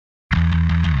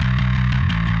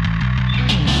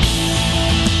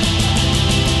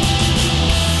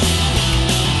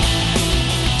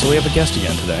we have a guest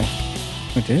again today.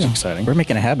 We do. It's exciting. We're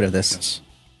making a habit of this. Yes.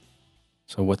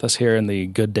 So with us here in the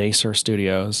Good Day Sir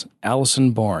studios,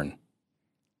 Allison Bourne.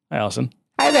 Hi, Allison.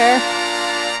 Hi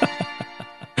there.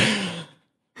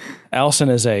 Allison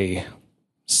is a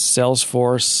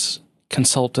Salesforce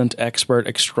consultant expert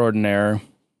extraordinaire.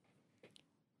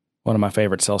 One of my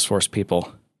favorite Salesforce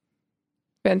people.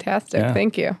 Fantastic. Yeah.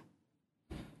 Thank you.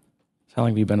 How long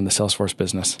have you been in the Salesforce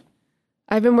business?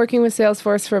 I've been working with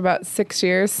Salesforce for about 6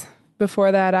 years.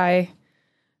 Before that, I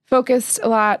focused a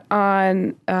lot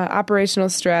on operational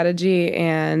strategy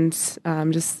and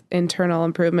just internal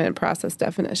improvement and process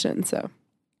definition. So,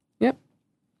 yep.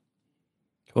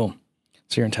 Cool.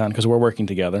 So you're in town because we're working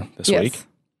together this Yes, week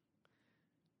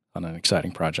on an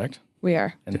exciting project. we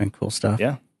are. And Doing cool stuff.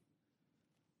 yeah,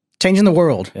 Changing the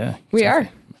world. yeah. We exactly.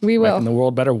 are. We will. Making the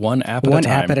world better one app at One a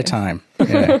time. app at a time.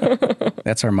 Yeah.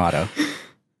 That's our motto.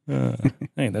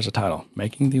 Hey, there's a title.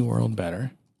 Making the world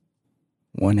better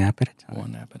One app at a time.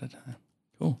 one app at a time.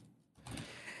 Cool.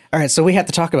 All right, so we have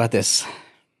to talk about this.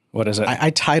 What is it? I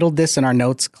titled this in our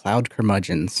notes, Cloud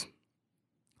Curmudgeons.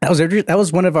 That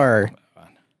was one of our.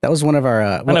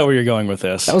 I know where you're going with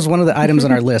this. That was one of the items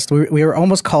on our list. We were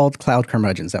almost called Cloud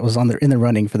Curmudgeons. That was in the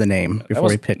running for the name before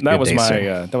we picked. That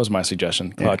was my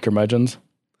suggestion. Cloud Curmudgeons.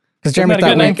 Because Isn't Jeremy that a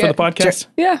good name thought for the podcast?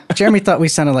 Yeah. Jeremy thought we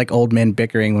sounded like old men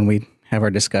bickering when we have our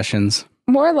discussions.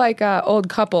 More like a old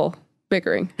couple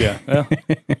bickering. Yeah. Yeah.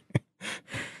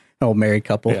 Old married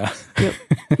couple. Yeah.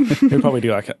 We probably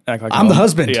do act like I'm the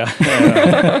husband.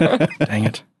 Yeah. Dang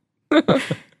it. But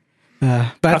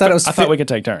I thought it was. I thought we could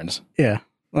take turns. Yeah.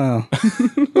 Well,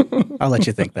 I'll let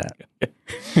you think that.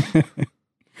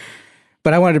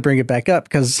 But I wanted to bring it back up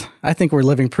because I think we're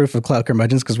living proof of Cloud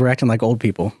Curmudgeons because we're acting like old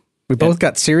people. We both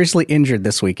got seriously injured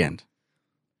this weekend.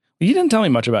 You didn't tell me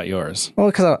much about yours.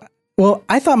 Well,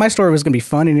 I thought my story was going to be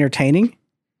fun and entertaining,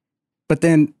 but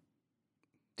then,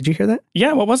 did you hear that?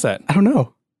 Yeah. What was that? I don't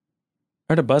know.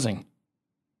 I heard a buzzing.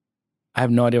 I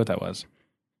have no idea what that was.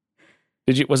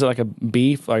 Was it like a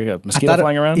bee, like a mosquito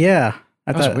flying around? Yeah.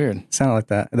 I That was thought weird. It sounded like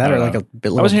that. I That or don't like know. a bit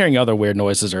I little. was hearing other weird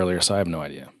noises earlier, so I have no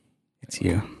idea. It's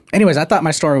you. Anyways, I thought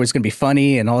my story was going to be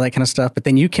funny and all that kind of stuff, but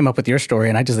then you came up with your story,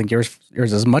 and I just think yours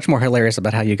is much more hilarious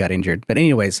about how you got injured. But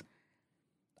anyways,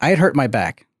 I had hurt my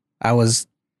back. I was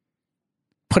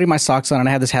putting my socks on, and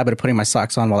I had this habit of putting my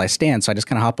socks on while I stand, so I just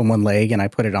kind of hop on one leg and I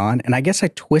put it on, and I guess I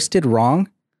twisted wrong,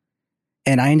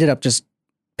 and I ended up just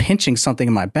pinching something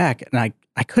in my back, and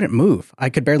I couldn't move. I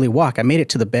could barely walk. I made it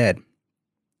to the bed.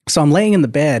 So I'm laying in the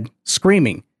bed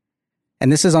screaming, and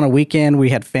this is on a weekend. We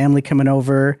had family coming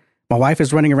over. My wife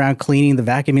is running around cleaning, the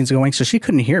vacuuming's going, so she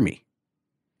couldn't hear me.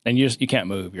 And you can't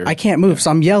move. I can't move, so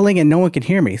I'm yelling and no one can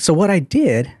hear me. So what I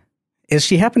did is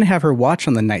she happened to have her watch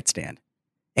on the nightstand.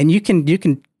 And you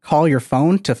can call your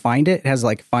phone to find it. It has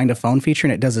like find a phone feature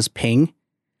and it does this ping.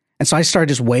 And so I started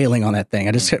just wailing on that thing.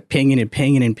 I just kept pinging and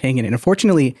pinging and pinging. And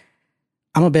unfortunately,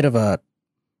 I'm a bit of a,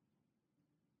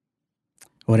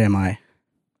 what am I?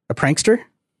 A prankster?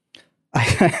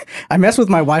 I mess with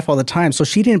my wife all the time, so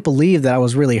she didn't believe that I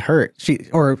was really hurt.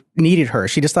 Or needed her.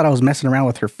 She just thought I was messing around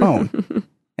with her phone,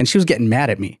 and she was getting mad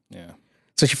at me. Yeah.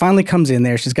 So she finally comes in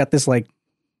there. She's got this like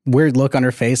weird look on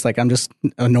her face, like I'm just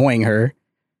annoying her,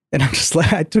 and I'm just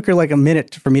like, I took her like a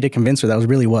minute for me to convince her that I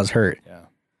really was hurt. Yeah.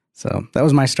 So that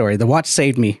was my story. The watch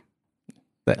saved me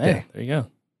that day. There you go.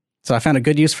 So I found a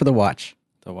good use for the watch.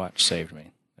 The watch saved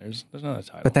me. There's another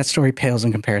title. But that story pales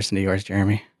in comparison to yours,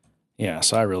 Jeremy. Yeah,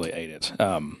 so I really ate it.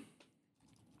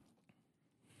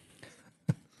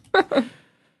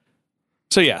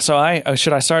 So I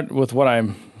should I start with what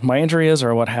my injury is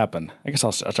or what happened? I guess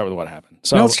I'll start with what happened.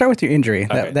 So No, let's start with your injury.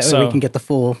 Okay, That way so- we can get the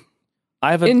full.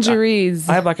 I have Injuries.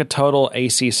 I have like a total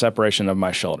AC separation of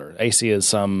my shoulder. AC is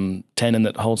some tendon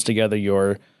that holds together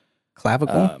your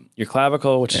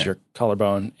clavicle, which is your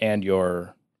collarbone, and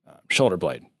your shoulder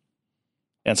blade.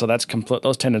 And so that's complete.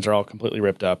 Those tendons are all completely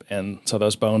ripped up, and so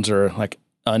those bones are like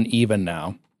uneven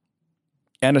now,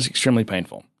 and it's extremely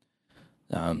painful.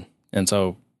 And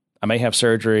so I may have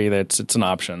surgery. It's an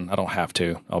option. I don't have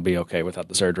to. I'll be okay without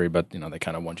the surgery, but they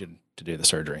kind of want you to do the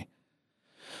surgery.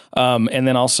 And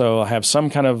then also I have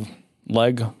some kind of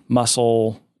leg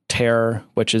muscle tear,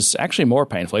 which is actually more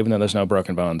painful, even though there's no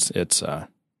broken bones. It's because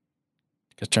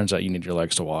it turns out you need your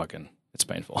legs to walk, and it's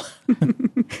painful.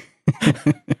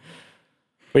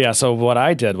 But yeah, so what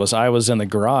I did was I was in the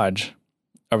garage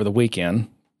over the weekend,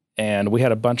 and we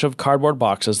had a bunch of cardboard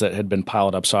boxes that had been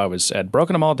piled up. So I'd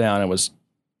broken them all down and was,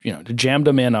 jammed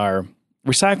them in our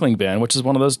recycling bin, which is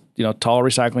one of those, tall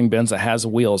recycling bins that has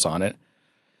wheels on it.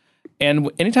 And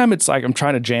anytime it's like I'm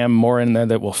trying to jam more in there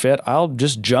that will fit, I'll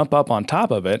just jump up on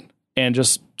top of it and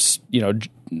just,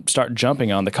 start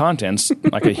jumping on the contents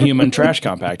like a human trash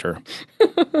compactor.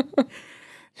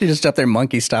 You're just up there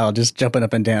monkey style, just jumping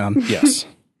up and down. Yes.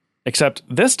 Except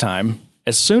this time,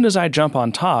 as soon as I jump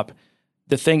on top,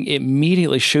 the thing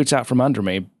immediately shoots out from under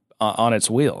me on its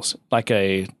wheels.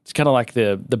 It's kind of like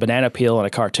the banana peel in a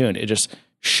cartoon. It just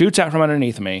shoots out from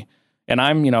underneath me, and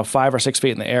I'm, 5 or 6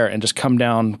 feet in the air and just come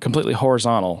down completely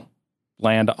horizontal,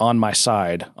 land on my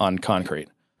side on concrete.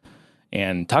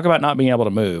 And talk about not being able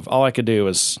to move. All I could do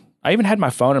was, I even had my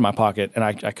phone in my pocket, and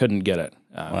I couldn't get it.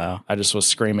 Wow. I just was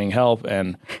screaming help,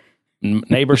 and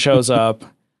neighbor shows up,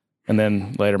 and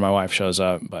then later my wife shows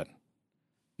up. But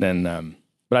I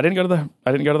didn't go to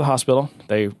the hospital.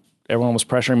 Everyone was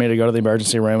pressuring me to go to the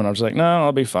emergency room, and I was like, no,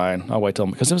 I'll be fine. I'll wait till,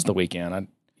 because it was the weekend.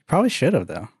 Probably should have,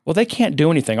 though. Well, they can't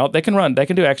do anything. They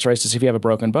can do x-rays to see if you have a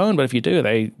broken bone, but if you do,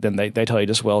 they tell you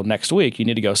just, well, next week you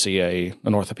need to go see an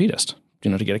orthopedist,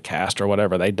 to get a cast or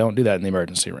whatever. They don't do that in the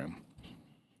emergency room.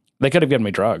 They could have given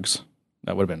me drugs.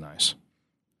 That would have been nice.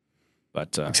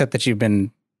 But except that you've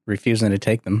been refusing to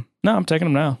take them. No, I'm taking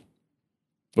them now.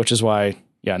 Which is why,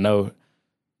 no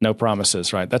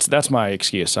promises, right? That's my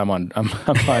excuse. I'm on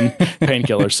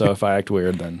painkillers, so if I act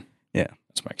weird, then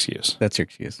that's my excuse. That's your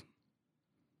excuse.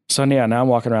 So now I'm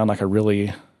walking around like a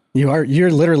really... You're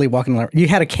literally walking around. You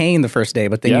had a cane the first day,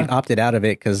 but then you opted out of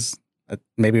it because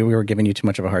maybe we were giving you too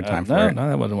much of a hard time for it. No,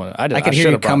 that wasn't what I could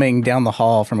hear you coming down the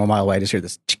hall from a mile away. I just hear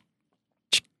this.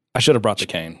 I should have brought the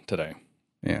cane today.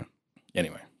 Yeah.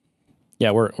 Anyway.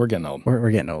 Yeah, we're getting old.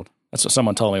 We're getting old. That's what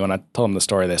someone told me when I told them the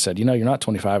story. They said, you're not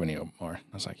 25 anymore.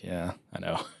 I was like, yeah, I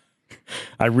know.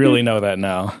 I really know that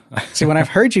now. See, when I've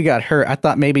heard you got hurt, I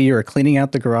thought maybe you were cleaning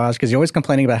out the garage because you're always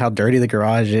complaining about how dirty the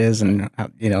garage is and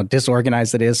how,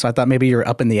 disorganized it is. So I thought maybe you were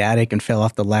up in the attic and fell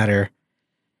off the ladder.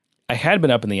 I had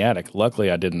been up in the attic.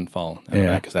 Luckily, I didn't fall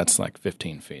because that's like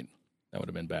 15 feet. That would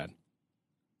have been bad.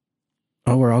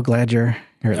 Oh, we're all glad you're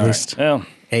at least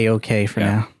A-okay for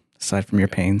now, aside from your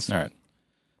pains. All right.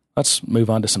 Let's move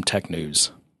on to some tech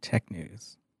news. Tech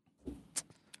news.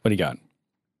 What do you got?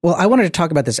 Well, I wanted to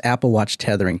talk about this Apple Watch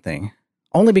tethering thing,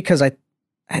 only because I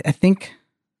think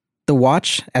the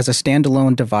watch as a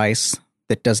standalone device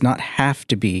that does not have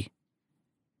to be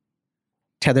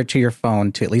tethered to your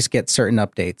phone to at least get certain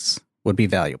updates would be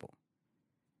valuable.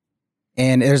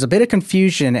 And there's a bit of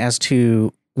confusion as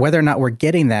to whether or not we're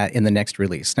getting that in the next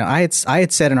release. Now, I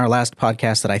had said in our last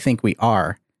podcast that I think we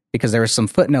are, because there were some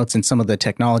footnotes in some of the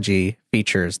technology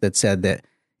features that said that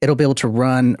it'll be able to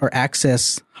run or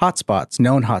access hotspots,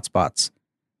 known hotspots,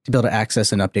 to be able to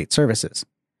access and update services.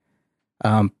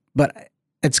 But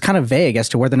it's kind of vague as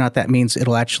to whether or not that means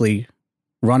it'll actually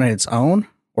run on its own,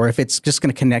 or if it's just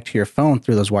going to connect to your phone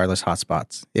through those wireless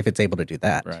hotspots, if it's able to do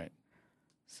that. Right.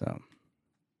 So,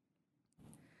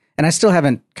 and I still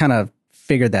haven't kind of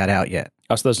figured that out yet.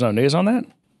 Oh, so there's no news on that?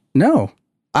 No.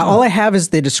 All I have is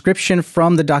the description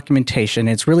from the documentation.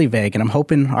 It's really vague, and I'm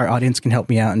hoping our audience can help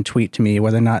me out and tweet to me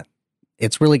whether or not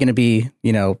it's really going to be,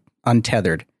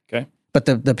 untethered. Okay. But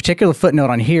the particular footnote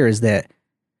on here is that,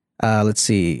 let's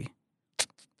see.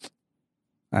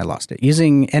 I lost it.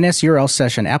 Using NSURL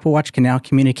session, Apple Watch can now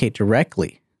communicate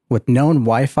directly with known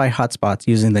Wi-Fi hotspots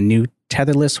using the new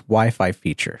tetherless Wi-Fi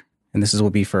feature. And this will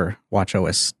be for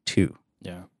watchOS 2.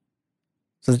 Yeah.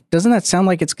 So doesn't that sound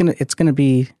like it's gonna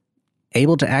be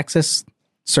able to access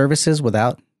services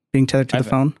without being tethered to the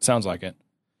phone? Sounds like it.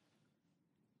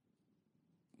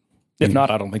 If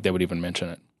not, I don't think they would even mention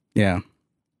it. Yeah.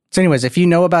 So anyways, if you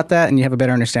know about that and you have a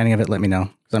better understanding of it, let me know,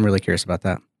 because I'm really curious about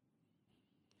that.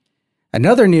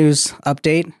 Another news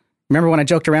update. Remember when I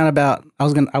joked around about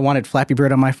I wanted Flappy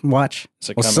Bird on my watch?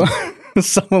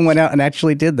 Someone went out and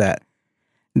actually did that.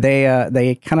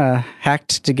 They kind of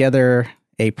hacked together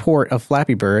a port of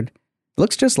Flappy Bird. It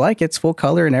looks just like it's full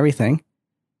color and everything.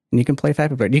 And you can play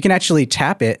Flappy Bird. You can actually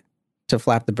tap it to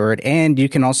flap the bird, and you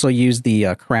can also use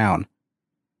the crown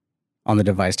on the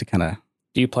device to kind of...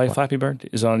 Do you play Flappy Bird?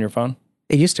 Is it on your phone?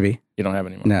 It used to be. You don't have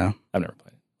it anymore? No. I've never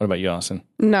played it. What about you, Austin?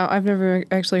 No, I've never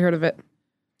actually heard of it.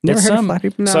 Never heard of Flappy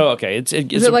Bird? No. So, okay. Is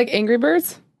it like Angry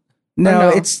Birds? No, No.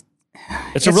 it's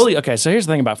a really... Okay, so here's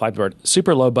the thing about Flappy Bird.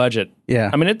 Super low budget. Yeah.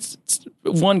 I mean, it's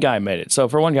one guy made it. So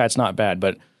for one guy, it's not bad,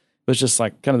 but it was just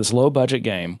like kind of this low budget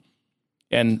game.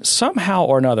 And somehow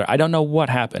or another, I don't know what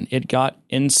happened. It got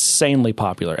insanely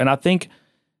popular. And I think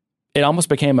it almost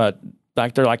became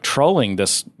they're like trolling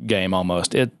this game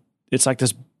almost. It's like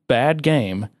this bad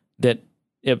game that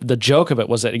the joke of it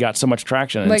was that it got so much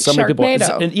traction. And like so many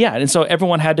Sharknado. people. Yeah. And so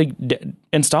everyone had to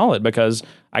install it because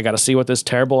I got to see what this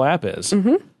terrible app is.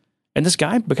 Mm-hmm. And this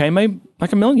guy became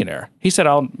a millionaire. He said,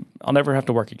 I'll never have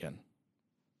to work again.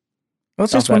 Well,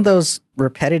 it's just one of those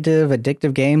repetitive,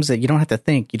 addictive games that you don't have to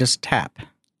think. You just tap.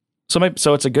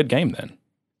 So it's a good game then.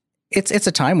 It's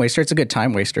a time waster. It's a good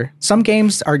time waster. Some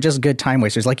games are just good time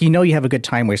wasters. Like, you have a good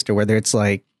time waster, whether it's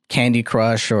like Candy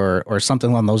Crush or something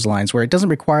along those lines, where it doesn't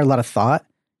require a lot of thought.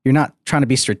 You're not trying to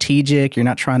be strategic. You're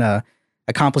not trying to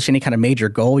accomplish any kind of major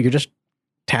goal. You're just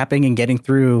tapping and getting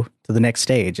through to the next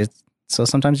stage. So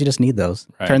sometimes you just need those.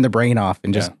 Right. Turn the brain off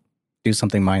and just do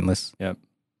something mindless. Yep.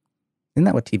 Isn't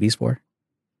that what TV's for?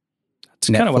 It's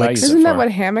kind of what I use it Isn't for. that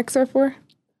what hammocks are for?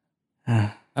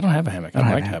 I don't have a hammock.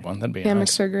 I'd like to have one. That'd be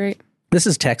Hammocks nice. are great. This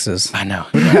is Texas. I know.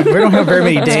 We don't have very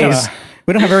many days.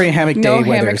 We don't have very hammock No day hammock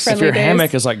weathers. friendly. If your days.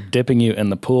 hammock is like dipping you in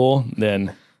the pool,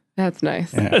 then That's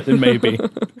nice. then maybe.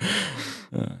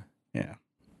 Yeah.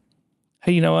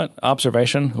 Hey, you know what?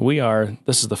 Observation.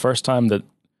 This is the first time that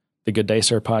the Good Day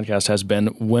Sir podcast has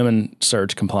been women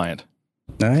surge compliant.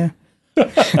 Oh, yeah.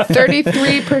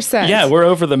 33%. Yeah, we're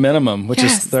over the minimum, which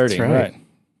Yes, is 30. that's right. Right.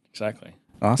 Exactly.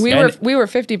 Awesome. we were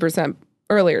 50%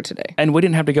 earlier today. And we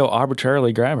didn't have to go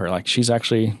arbitrarily grab her. Like, she's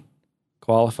actually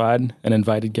qualified and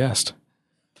invited guest.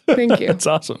 Thank you. That's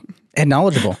awesome. And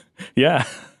knowledgeable. Yeah.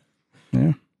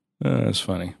 Yeah. That's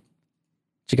funny.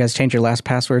 Did you guys change your last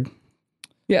password?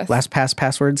 Yes. LastPass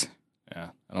passwords? Yeah.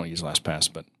 I don't use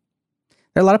LastPass, but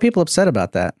There are a lot of people upset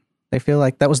about that. They feel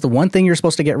like that was the one thing you're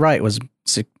supposed to get right, was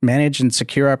manage and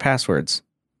secure our passwords.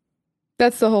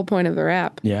 That's the whole point of their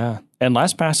app. yeah. And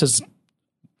LastPass is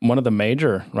one of the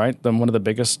major, right? One of the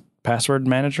biggest password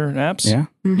manager apps. Yeah.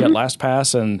 You got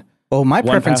LastPass and Well, my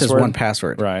One preference is Password?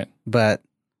 1Password. right. But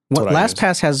That's what I use.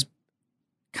 LastPass has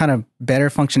kind of better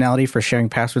functionality for sharing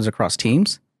passwords across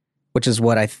teams, which is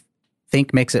what I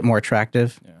think makes it more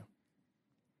attractive. Yeah.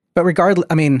 But regardless,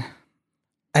 I mean,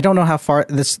 I don't know how far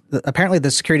apparently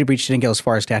the security breach didn't go as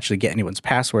far as to actually get anyone's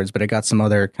passwords, but it got some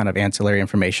other kind of ancillary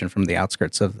information from the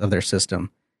outskirts of their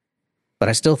system. But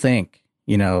I still think,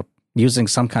 using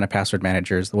some kind of password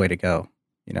manager is the way to go.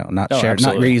 Not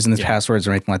absolutely. reusing these Yeah. passwords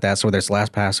or anything like that. So whether it's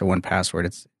LastPass or 1Password,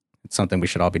 it's something we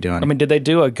should all be doing. I mean, did they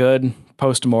do a good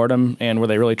post-mortem, and were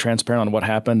they really transparent on what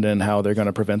happened and how they're going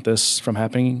to prevent this from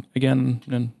happening again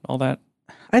and all that?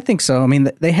 I think so. I mean,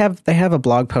 they have a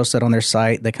blog post out on their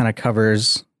site that kind of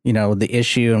covers, the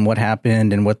issue and what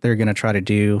happened and what they're going to try to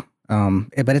do.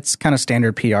 But it's kind of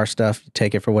standard PR stuff. You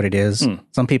take it for what it is.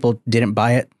 Some people didn't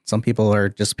buy it. Some people are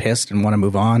just pissed and want to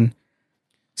move on.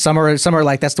 Some are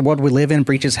like, that's the world we live in.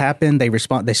 Breaches happen. They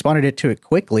responded to it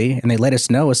quickly, and they let us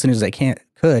know as soon as they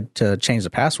could to change the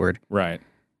password. Right.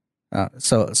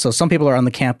 So some people are on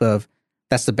the camp of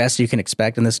that's the best you can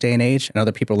expect in this day and age, and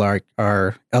other people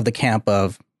are of the camp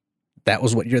of that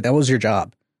was your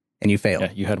job, and you failed.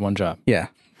 Yeah, you had one job. Yeah,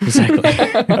 exactly.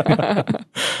 I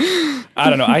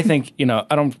don't know. I think,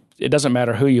 it doesn't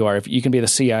matter who you are. If you can be the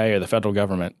CIA or the federal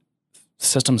government,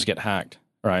 systems get hacked,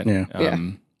 right? Yeah.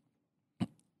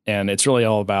 And it's really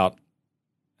all about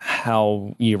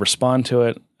how you respond to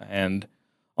it, and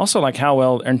also like how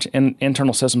well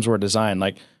internal systems were designed.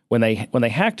 Like when they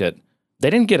hacked it, they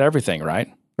didn't get everything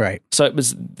right. Right. So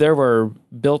there were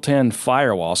built-in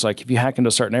firewalls. Like if you hack into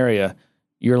a certain area,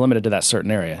 you're limited to that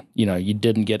certain area. You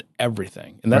didn't get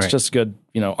everything, and that's Right. just good,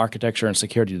 architecture and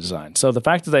security design. So the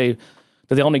fact that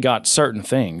they only got certain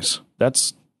things,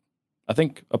 that's, I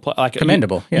think, like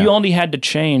Commendable. You only had to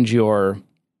change your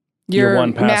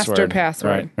one password, master password.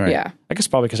 right? Right. Yeah. I guess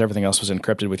probably because everything else was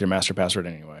encrypted with your master password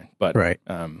anyway. But Right.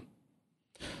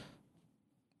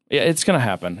 Yeah, it's going to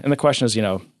happen. And the question is,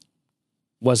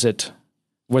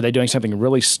 were they doing something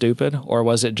really stupid, or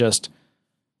was it just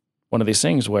one of these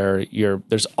things where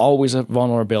there's always a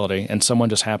vulnerability and someone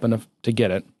just happened to get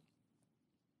it?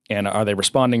 And are they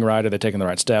responding right? Are they taking the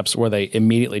right steps? Were they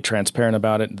immediately transparent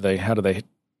about it? How do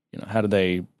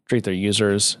they treat their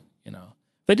users? If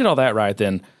they did all that right,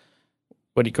 then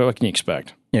what can you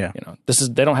expect? Yeah.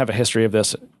 They don't have a history of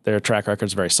this. Their track record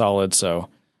is very solid, so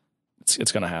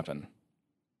it's going to happen.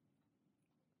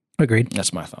 Agreed.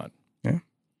 That's my thought. Yeah.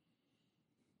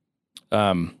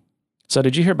 So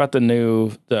did you hear about the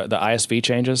ISV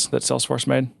changes that Salesforce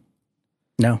made?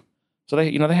 No. So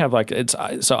they have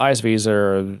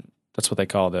ISVs that's what they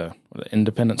call the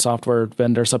independent software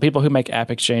vendor. So people who make App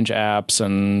Exchange apps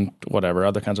and whatever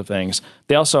other kinds of things.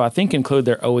 They also, I think, include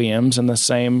their OEMs in the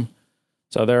same.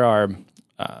 So there are,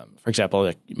 for example,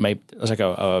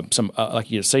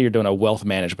 like you say you're doing a wealth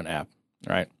management app,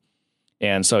 right?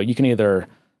 And so you can either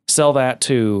sell that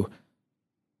to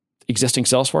existing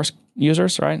Salesforce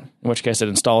users, right? In which case it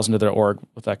installs into their org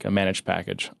with like a managed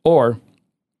package. Or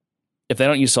if they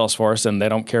don't use Salesforce and they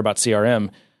don't care about CRM,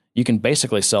 you can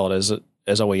basically sell it as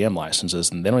OEM licenses,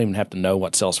 and they don't even have to know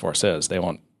what Salesforce is. They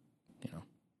won't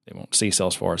see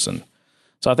Salesforce. And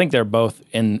so I think they're both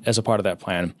in as a part of that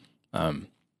plan.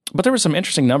 But there were some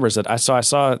interesting numbers that I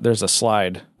saw. There's a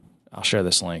slide. I'll share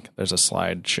this link. There's a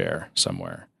slide share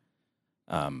somewhere.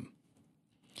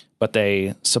 But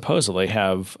they supposedly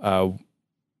have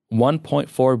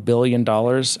 $1.4 billion.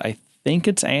 I think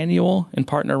it's annual in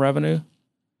partner revenue. So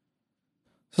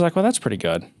I was like, well, that's pretty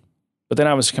good. But then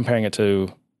I was comparing it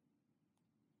to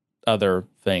other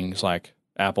things like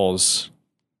Apple's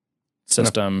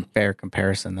system. Fair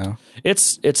comparison, though.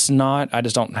 It's not. I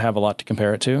just don't have a lot to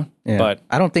compare it to. Yeah. But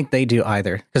I don't think they do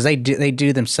either, because they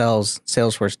do themselves.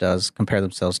 Salesforce does compare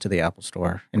themselves to the Apple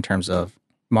Store in terms of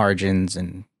margins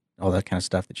and all that kind of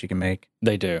stuff that you can make.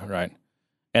 They do, right?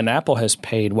 And Apple has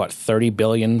paid what, $30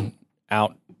 billion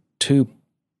out to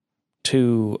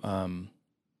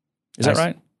is that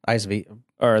right? ISV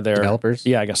Or their developers?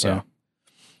 Yeah, I guess so.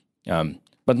 Yeah.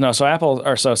 But no, so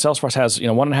Salesforce has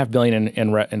 $1.5 billion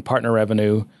in partner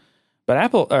revenue,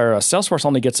 but Salesforce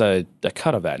only gets a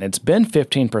cut of that, and it's been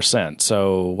 15%.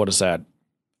 So what is that?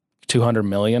 $200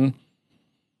 million.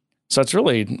 So it's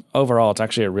really overall, it's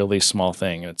actually a really small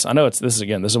thing. This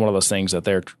is one of those things that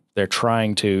they're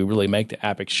trying to really make the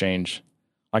App Exchange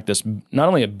like this, not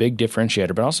only a big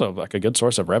differentiator, but also like a good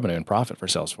source of revenue and profit for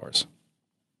Salesforce.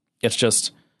 It's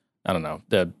just, I don't know.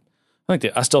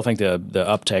 I still think the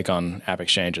uptake on App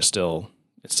Exchange is still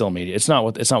immediate. It's not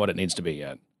what it needs to be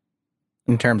yet.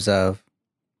 In terms of,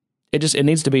 it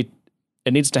needs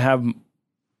to have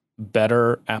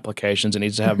better applications. It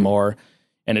needs to have more.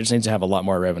 And it just needs to have a lot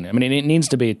more revenue. I mean, it needs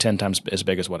to be 10 times as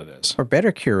big as what it is. or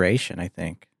better curation, I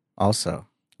think, also.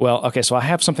 Well, okay, so I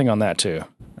have something on that too,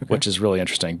 which is really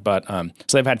interesting. But so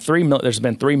they've had there's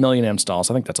been 3 million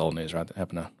installs. I think that's old news, right? That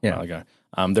happened a while ago.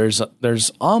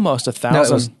 There's almost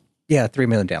 1,000. 3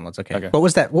 million downloads. Okay. What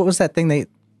was that thing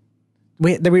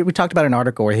we talked about an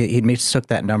article where he mistook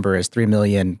that number as 3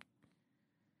 million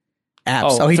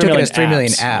apps. Oh, he took it as 3 apps.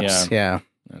 million apps. Yeah.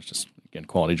 That's just, again,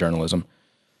 quality journalism.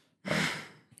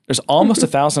 There's almost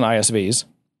 1,000 ISVs,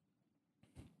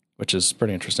 which is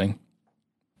pretty interesting.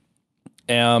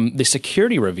 The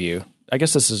security review, I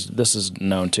guess this is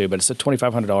known too, but it's a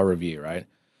 $2,500 review, right?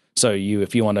 So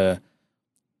if you want to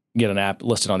get an app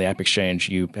listed on the App Exchange,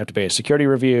 you have to pay a security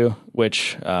review,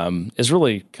 which is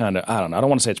really kind of, I don't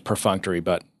want to say it's perfunctory,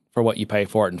 but for what you pay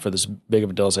for it and for this big of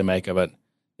a deal as they make of it,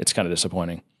 it's kind of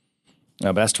disappointing.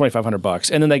 But that's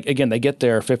 $2,500, and then they get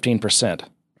their 15%,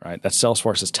 right? That's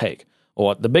Salesforce's take.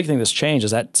 Well, the big thing that's changed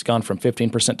is that's gone from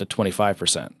 15% to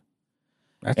 25%.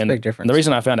 That's a big difference. The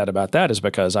reason I found out about that is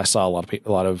because I saw a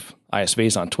lot of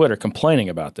ISVs on Twitter complaining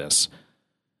about this.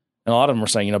 And a lot of them were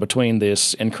saying, between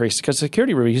this increase, because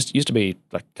security reviews used to be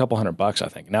like a couple $100, I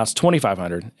think. Now it's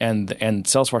 $2,500, and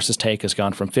Salesforce's take has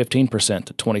gone from 15%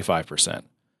 to 25%.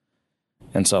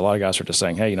 And so a lot of guys are just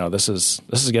saying, hey, this is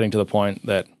getting to the point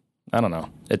that, I don't know,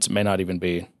 it may not even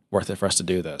be worth it for us to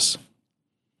do this.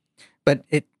 But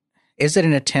is it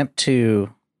an attempt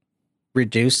to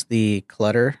reduce the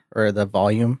clutter or the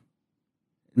volume,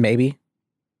 maybe,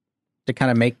 to kind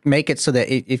of make it so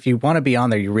that if you want to be on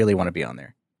there, you really want to be on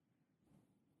there?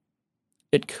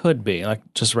 It could be like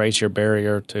just raise your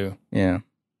barrier to. Yeah.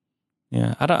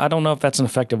 I don't know if that's an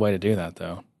effective way to do that,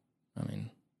 though. I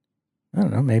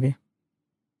don't know. Maybe.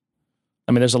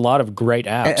 There's a lot of great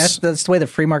apps. That's the way the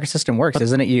free market system works,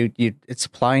 isn't it? It's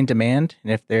supply and demand,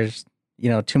 and if there's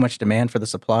too much demand for the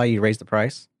supply, you raise the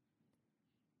price.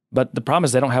 But the problem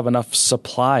is they don't have enough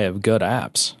supply of good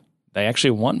apps. They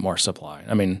actually want more supply.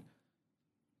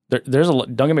 There's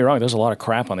don't get me wrong, there's a lot of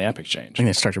crap on the App Exchange. I'm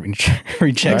going to start to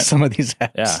reject some of these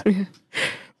apps. Yeah.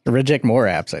 Reject more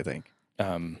apps, I think.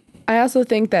 I also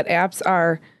think that apps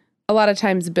are a lot of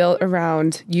times built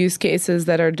around use cases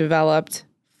that are developed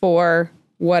for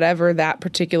whatever that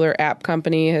particular app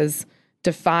company has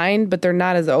defined, but they're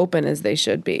not as open as they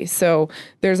should be. So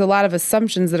there's a lot of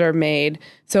assumptions that are made.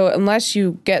 So unless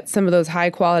you get some of those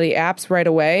high quality apps right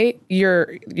away,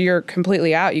 you're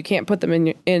completely out. You can't put them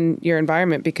in your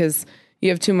environment because you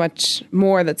have too much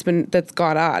more that's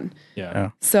gone on. Yeah.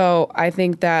 So I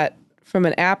think that from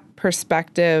an app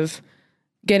perspective,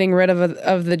 getting rid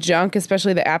of the junk,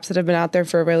 especially the apps that have been out there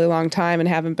for a really long time and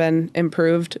haven't been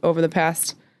improved over the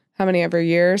past how many ever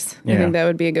years, I think that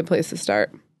would be a good place to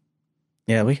start.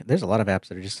 Yeah, there's a lot of apps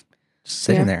that are just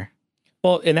sitting there.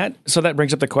 Well, so that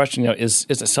brings up the question, is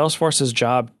it Salesforce's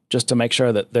job just to make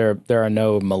sure that there are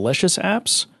no malicious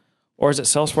apps, or is it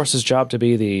Salesforce's job to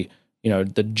be the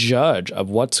judge of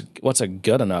what's a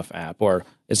good enough app, or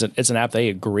is it's an app they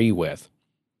agree with?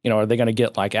 Are they going to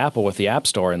get like Apple with the App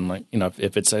Store, and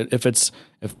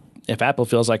if Apple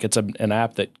feels like it's an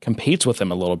app that competes with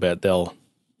them a little bit, they'll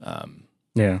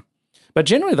But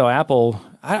generally, though, Apple,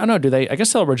 I don't know, I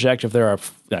guess they'll reject if there are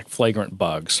like flagrant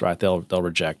bugs, right? They'll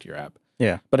reject your app.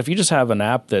 Yeah. But if you just have an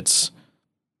app that's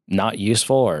not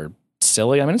useful or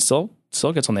silly, I mean, it still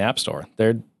gets on the App Store.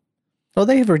 Well,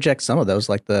 they reject some of those,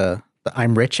 like the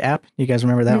I'm Rich app. You guys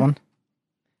remember that one?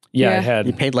 Yeah, Yeah. it had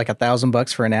You paid like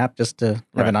 $1,000 for an app just to have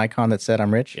Right. an icon that said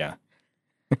I'm rich. yeah,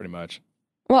 pretty much.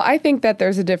 Well, I think that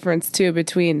there's a difference too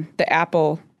between the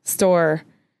Apple Store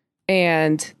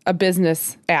and a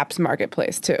business apps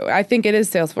marketplace too. I think it is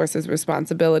Salesforce's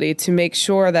responsibility to make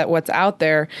sure that what's out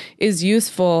there is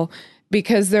useful,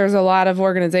 because there's a lot of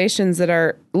organizations that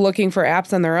are looking for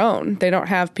apps on their own. They don't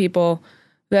have people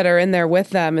that are in there with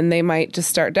them, and they might just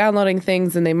start downloading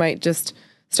things, and they might just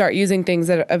start using things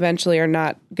that eventually are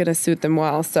not going to suit them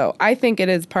well. So I think it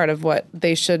is part of what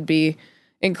they should be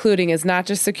including, is not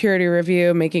just security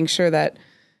review, making sure that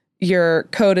your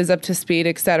code is up to speed,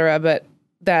 et cetera, but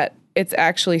that it's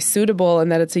actually suitable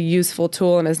and that it's a useful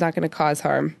tool and is not going to cause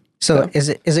harm. So is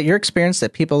it your experience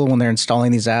that people, when they're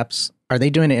installing these apps, are they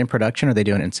doing it in production or are they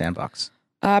doing it in Sandbox?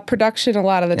 Production a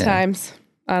lot of the times,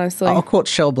 honestly. I'll quote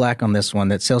Shell Black on this one,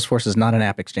 that Salesforce is not an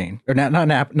app exchange, or not an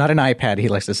iPad, he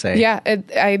likes to say. Yeah,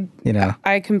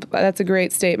 that's a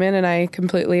great statement, and I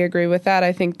completely agree with that.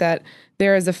 I think that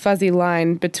there is a fuzzy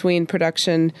line between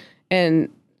production and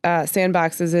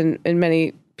sandboxes in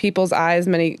many people's eyes,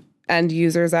 many end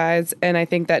users' eyes, and I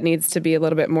think that needs to be a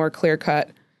little bit more clear cut.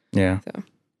 Yeah.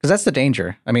 Because that's the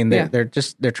danger. I mean, they're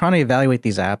trying to evaluate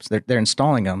these apps. They're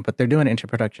installing them, but they're doing it into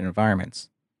production environments.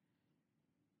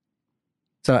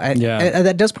 So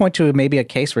that does point to maybe a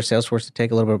case for Salesforce to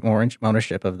take a little bit more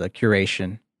ownership of the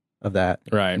curation of that,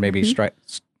 Right. And maybe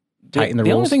tighten the The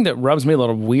rules. only thing that rubs me a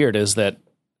little weird is that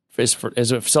is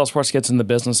if Salesforce gets in the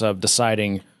business of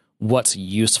deciding what's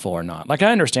useful or not. Like,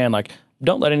 I understand, like,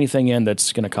 don't let anything in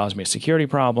that's going to cause me a security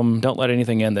problem. Don't let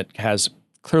anything in that has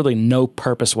clearly no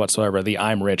purpose whatsoever. The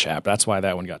I'm Rich app, that's why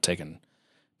that one got taken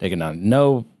down.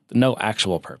 No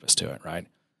actual purpose to it, right?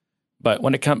 But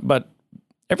but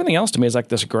everything else to me is like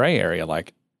this gray area.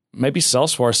 Like, maybe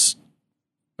Salesforce,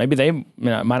 maybe they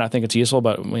might not think it's useful,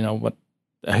 but what?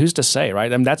 Who's to say,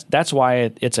 right? I mean, that's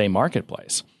why it's a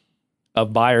marketplace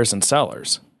of buyers and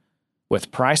sellers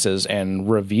with prices and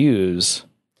reviews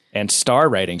and star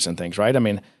ratings and things, right? I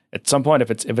mean, at some point, if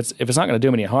it's not going to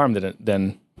do me any harm,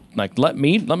 then like let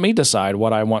me decide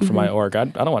what I want for my org. I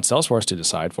don't want Salesforce to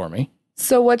decide for me.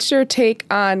 So what's your take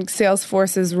on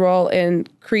Salesforce's role in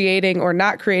creating or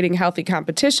not creating healthy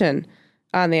competition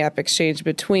on the App Exchange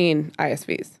between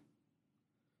ISVs?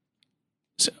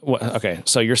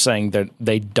 So you're saying that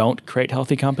they don't create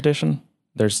healthy competition?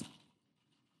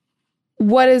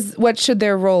 What should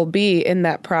their role be in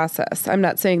that process? I'm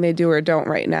not saying they do or don't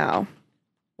right now.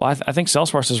 Well, I think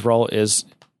Salesforce's role is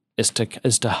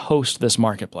to host this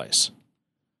marketplace,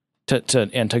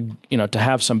 to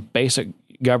have some basic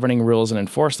governing rules and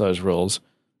enforce those rules,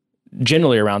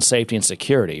 generally around safety and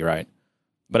security, right?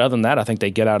 But other than that, I think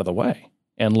they get out of the way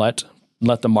and let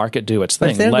the market do its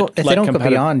thing. If they don't go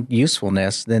beyond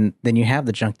usefulness, then you have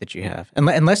the junk that you have,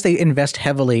 unless they invest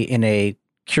heavily in a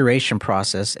curation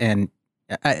process. And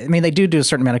I mean, they do a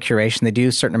certain amount of curation. They do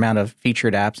a certain amount of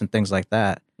featured apps and things like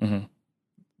that. Mm-hmm.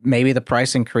 Maybe the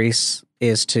price increase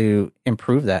is to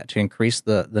improve that, to increase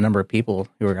the number of people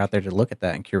who are out there to look at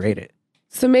that and curate it.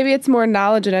 So maybe it's more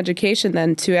knowledge and education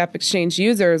then to App Exchange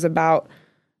users about,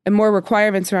 and more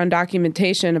requirements around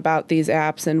documentation about these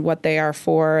apps and what they are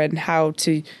for and how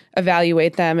to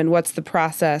evaluate them and what's the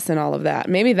process and all of that.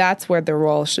 Maybe that's where the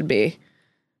role should be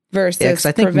versus because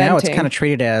I think preventing. now it's kind of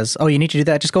treated as, oh, you need to do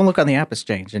that. Just go and look on the App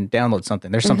Exchange and download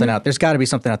something. There's something out. There's got to be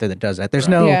something out there that does that. There's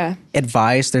no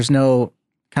advice. There's no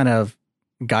kind of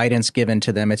guidance given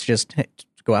to them. It's just, hey,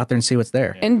 go out there and see what's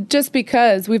there. And just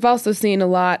because we've also seen a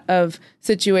lot of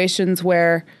situations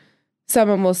where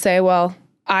someone will say, well,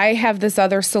 I have this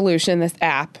other solution, this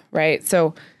app, right?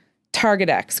 So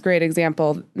TargetX, great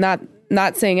example, not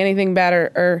saying anything bad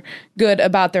or good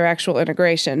about their actual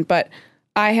integration, but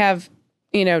I have,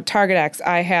 TargetX,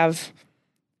 I have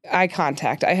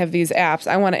iContact, I have these apps,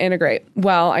 I want to integrate.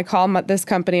 Well, I call this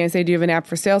company, I say, do you have an app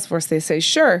for Salesforce? They say,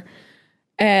 sure.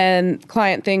 And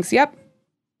client thinks, yep,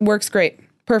 works great.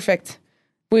 Perfect.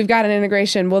 We've got an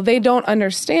integration. Well, they don't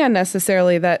understand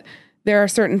necessarily that there are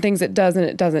certain things it does and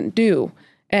it doesn't do.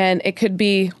 And it could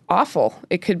be awful.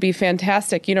 It could be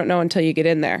fantastic. You don't know until you get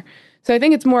in there. So I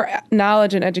think it's more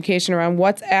knowledge and education around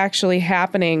what's actually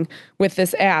happening with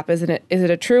this app. Is it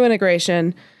a true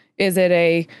integration? Is it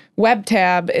a web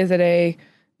tab? Is it a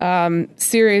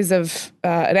series of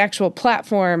an actual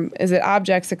platform? Is it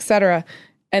objects, et cetera?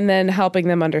 And then helping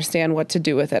them understand what to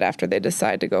do with it after they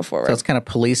decide to go forward. So it's kind of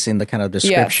policing the kind of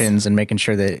descriptions and making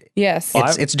sure that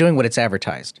it's doing what it's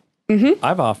advertised. Mm-hmm.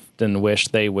 I've often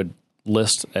wished they would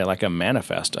list like a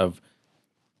manifest of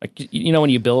Like, when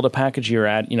you build a package,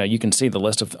 you can see the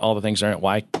list of all the things in it.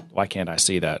 Why can't I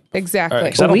see that? Exactly.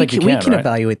 'Cause I don't think you we can, can right?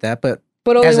 evaluate that, but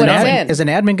But only when it's admin, in. is an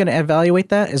admin going to evaluate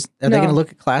that? Are they No. going to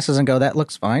look at classes and go, that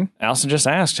looks fine? Allison just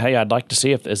asked, hey, I'd like to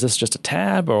see is this just a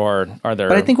tab or are there...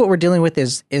 But I think what we're dealing with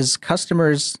is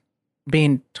customers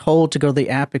being told to go to the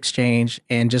App Exchange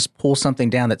and just pull something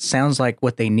down that sounds like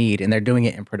what they need, and they're doing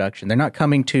it in production. They're not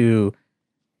coming to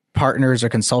partners or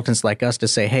consultants like us to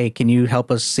say, hey, can you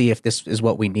help us see if this is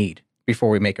what we need before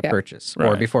we make a purchase or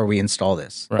Right. before we install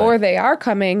this? Right. Or they are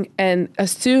coming and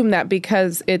assume that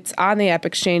because it's on the App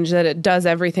Exchange that it does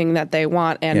everything that they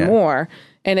want and Yeah. more,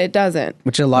 and it doesn't.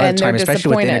 Which a lot of And the time, they're especially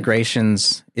with disappointed.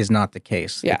 integrations, is not the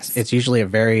case. Yes. It's usually a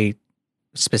very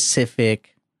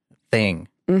specific thing.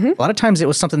 Mhm. A lot of times it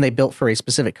was something they built for a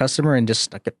specific customer and just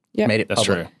stuck it, Yep. made it That's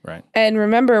public. true, right? And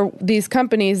remember, these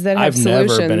companies that have I've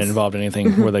solutions. never been involved in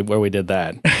anything where we did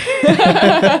that.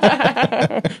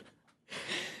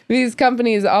 These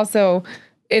companies also,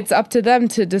 it's up to them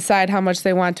to decide how much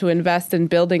they want to invest in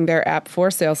building their app for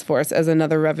Salesforce as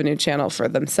another revenue channel for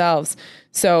themselves.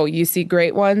 So you see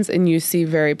great ones and you see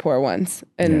very poor ones,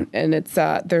 and it's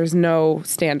there's no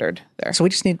standard there. So we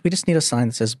just need a sign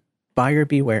that says "Buyer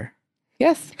beware."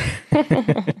 Yes,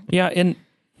 Yeah, and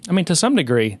I mean, to some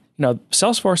degree,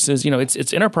 Salesforce is,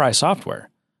 it's enterprise software.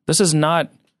 This is not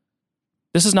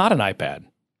an iPad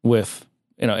with,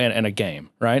 and a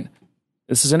game, right?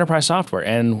 This is enterprise software,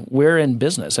 and we're in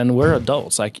business, and we're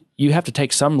adults. Like, you have to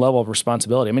take some level of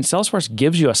responsibility. I mean, Salesforce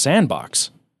gives you a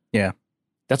sandbox. Yeah.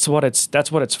 That's what it's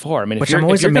for. I mean, Which I'm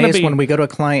always amazed when we go to a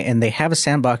client and they have a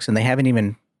sandbox and they haven't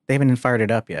even fired it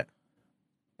up yet.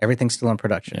 Everything's still in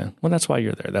production. Yeah, well, that's why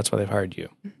you're there. That's why they've hired you,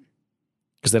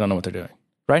 because they don't know what they're doing,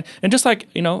 right? And just like,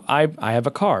 I have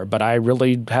a car, but I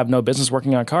really have no business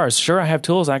working on cars. Sure, I have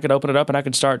tools. I could open it up and I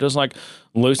could start just like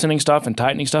loosening stuff and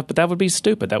tightening stuff, but that would be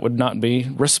stupid. That would not be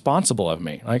responsible of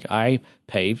me. Like, I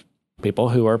pay people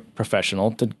who are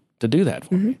professional to do that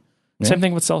for me. Yeah. Same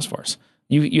thing with Salesforce.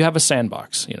 You have a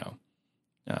sandbox.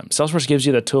 Salesforce gives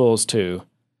you the tools to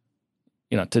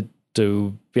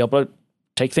be able to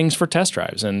take things for test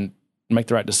drives and make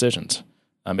the right decisions.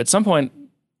 At some point,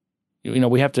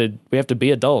 we have to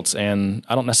be adults, and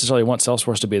I don't necessarily want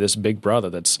Salesforce to be this big brother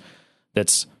that's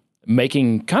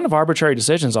making kind of arbitrary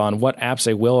decisions on what apps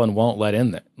they will and won't let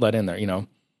in there.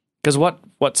 Because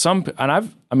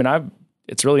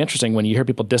it's really interesting when you hear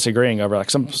people disagreeing over, like,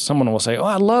 someone will say, "Oh,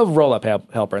 I love Rollup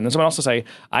Helper," and then someone else will say,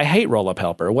 "I hate Rollup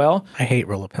Helper." Well, I hate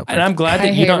Rollup Helper. and I'm glad that I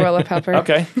you hate don't. Rollup Helper.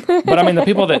 Okay, but I mean, the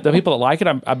people that like it,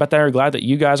 I bet they're glad that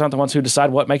you guys aren't the ones who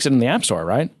decide what makes it in the App Store,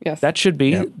 right? Yes. That should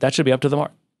be up to the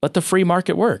market. Let the free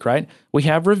market work, right? We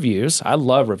have reviews. I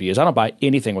love reviews. I don't buy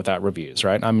anything without reviews,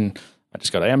 right? I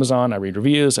just go to Amazon, I read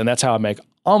reviews, and that's how I make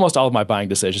almost all of my buying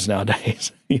decisions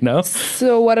nowadays.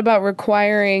 So what about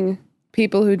requiring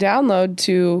people who download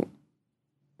to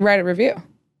write a review,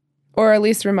 or at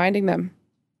least reminding them?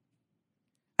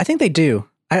 I think they do.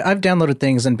 I've downloaded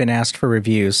things and been asked for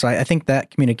reviews, so I think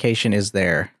that communication is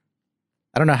there.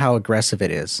 I don't know how aggressive it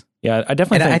is. Yeah, I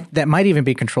definitely And think that might even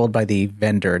be controlled by the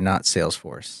vendor, not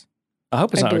Salesforce. I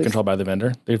hope it's I not believe- controlled by the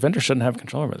vendor. The vendor shouldn't have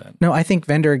control over that. No, I think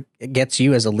vendor gets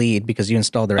you as a lead because you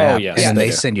install their app, yes, and then they they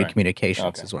do. send you Right. communications,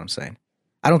 Okay. is what I'm saying.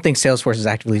 I don't think Salesforce is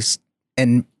actively,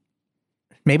 and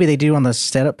maybe they do on the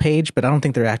setup page, but I don't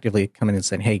think they're actively coming and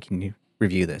saying, hey, can you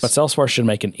review this? But Salesforce should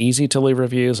make it easy to leave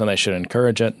reviews, and they should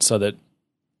encourage it so that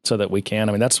we can.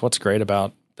 I mean, that's what's great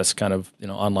about this kind of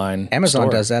online. Amazon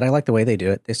store. does that. I like the way they do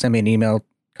it. They send me an email a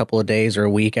couple of days or a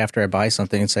week after I buy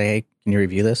something and say, hey, can you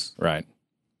review this? Right.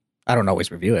 I don't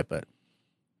always review it, but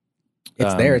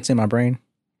it's Um, there. It's in my brain.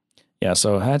 Yeah,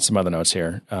 so I had some other notes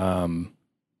here. So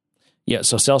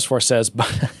Salesforce says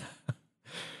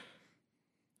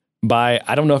by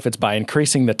I don't know if it's by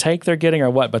increasing the take they're getting or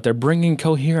what, but they're bringing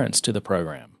coherence to the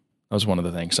program. That was one of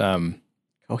the things.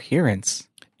 Coherence.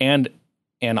 And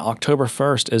October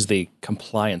 1st is the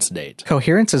compliance date.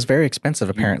 Coherence is very expensive,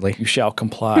 apparently. You shall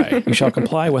comply. You shall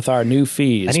comply with our new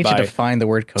fees. I need you to define the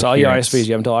word coherence. So all your ISVs,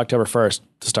 you have until October 1st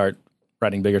to start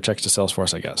writing bigger checks to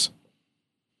Salesforce, I guess.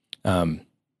 And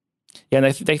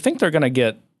they think they're going to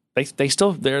get.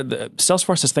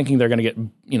 Salesforce is thinking they're going to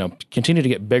get, continue to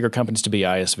get bigger companies to be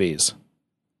ISVs.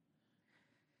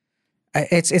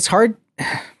 It's hard.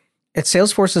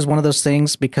 Salesforce is one of those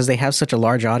things because they have such a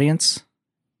large audience,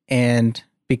 and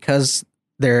because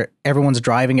everyone's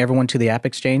driving everyone to the App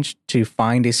Exchange to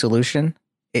find a solution.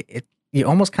 You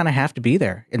almost kind of have to be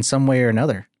there in some way or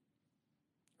another.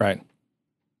 Right.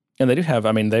 And they do have.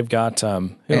 I mean, they've got.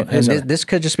 This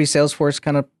could just be Salesforce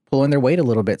kind of pulling their weight a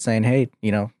little bit, saying, "Hey,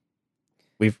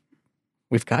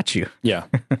 we've got you." Yeah.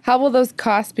 How will those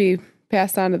costs be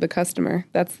passed on to the customer.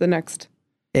 That's the next.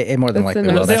 It more than That's likely the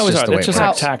will. next- They That's always just are. the way It's it just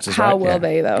works. like taxes, How right? will Yeah.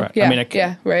 they though? Right. Yeah, I mean,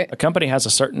 yeah, right. A company has a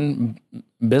certain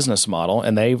business model,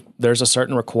 and there's a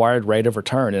certain required rate of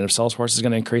return. And if Salesforce is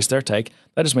going to increase their take,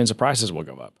 that just means the prices will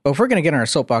go up. But if we're going to get on our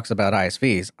soapbox about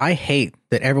ISVs, I hate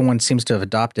that everyone seems to have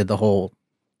adopted the whole,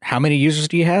 how many users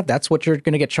do you have? That's what you're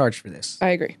going to get charged for this. I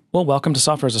agree. Well, welcome to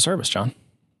software as a service, John.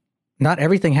 Not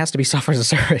everything has to be software as a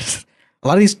service. A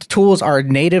lot of these tools are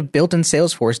native built in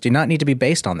Salesforce, do not need to be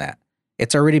based on that.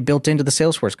 It's already built into the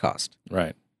Salesforce cost.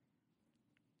 Right.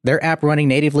 Their app running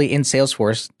natively in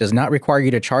Salesforce does not require you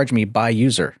to charge me by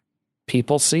user.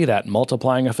 People see that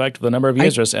multiplying effect of the number of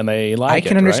users, and they like it. I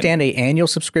can understand a annual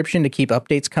subscription to keep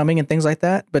updates coming and things like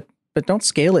that, but don't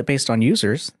scale it based on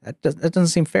users. That doesn't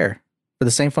seem fair for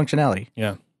the same functionality.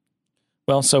 Yeah.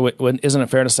 Well, so isn't it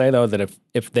fair to say, though, that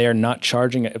if they're not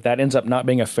charging, if that ends up not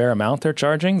being a fair amount they're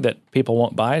charging, that people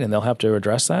won't buy it and they'll have to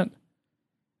address that?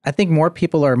 I think more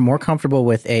people are more comfortable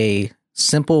with a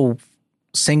simple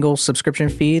single subscription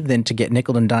fee than to get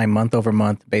nickel and dime month over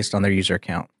month based on their user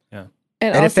account. Yeah.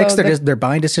 And It also affects their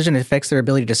buying decision. It affects their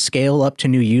ability to scale up to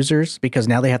new users because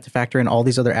now they have to factor in all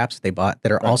these other apps that they bought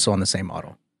that are also on the same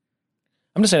model.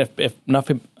 I'm just saying if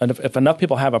enough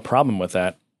people have a problem with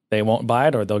that, they won't buy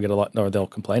it, or they'll get or they'll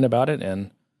complain about it,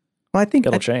 and Well, I think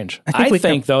it'll change. I I we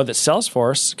think though that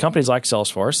Salesforce, companies like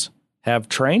Salesforce, have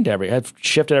have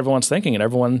shifted everyone's thinking, and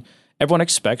everyone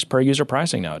expects per user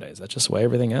pricing nowadays. That's just the way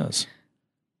everything is.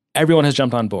 Everyone has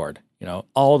jumped on board. You know,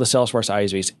 all the Salesforce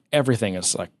ISVs, everything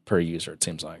is like per user. It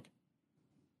seems like,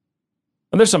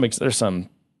 and there's some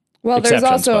Well, there's exceptions,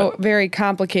 also but- very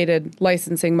complicated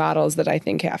licensing models that I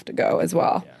think have to go as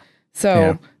well. Yeah. So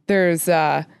Yeah. there's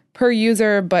per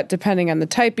user, but depending on the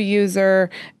type of user,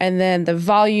 and then the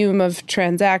volume of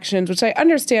transactions, which I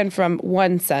understand from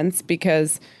one sense,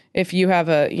 because if you have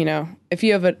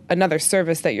another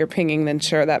service that you're pinging, then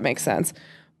sure, that makes sense.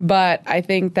 But I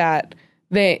think that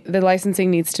the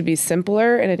licensing needs to be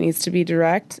simpler and it needs to be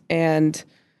direct, and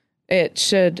it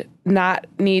should not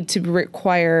need to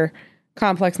require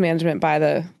complex management by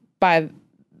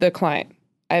the client.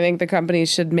 I think the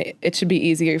companies it should be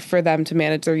easier for them to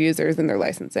manage their users and their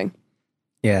licensing.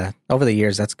 Yeah, over the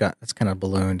years that's kind of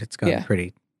ballooned. It's gotten Yeah.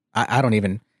 pretty. I don't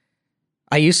even.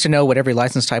 I used to know what every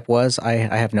license type was. I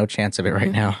have no chance of it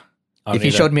right now. I don't If you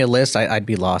either. showed me a list, I'd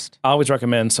be lost. I always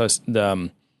recommend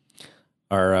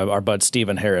our bud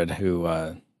Stephen Herod,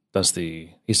 who does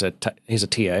he's a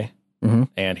TA, Mhm.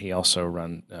 and he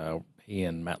also he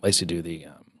and Matt Lacey do the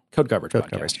Code Coverage podcast.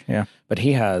 Coverage, yeah. But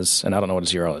he has, and I don't know what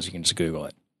his URL is. You can just Google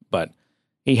it. But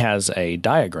he has a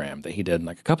diagram that he did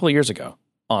like a couple of years ago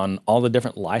on all the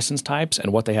different license types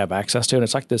and what they have access to. And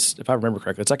it's like this, if I remember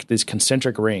correctly, it's like these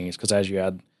concentric rings, because as you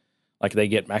add, like they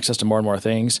get access to more and more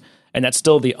things. And that's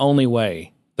still the only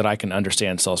way that I can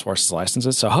understand Salesforce's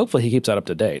licenses. So hopefully he keeps that up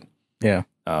to date. Yeah,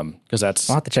 Because that's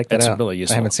I'll have to check that that's out. really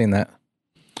useful. I haven't seen that.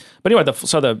 But anyway,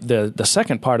 the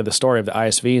second part of the story of the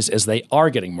ISVs is they are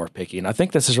getting more picky, and I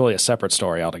think this is really a separate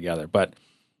story altogether. But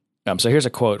so here's a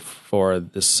quote for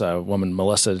this woman,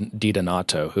 Melissa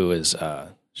DiDonato, who is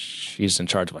she's in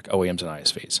charge of like OEMs and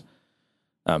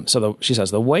ISVs. She says,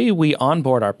 the way we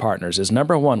onboard our partners is,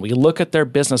 number one, we look at their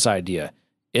business idea.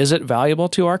 Is it valuable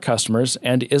to our customers,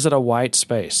 and is it a white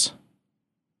space?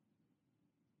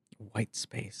 White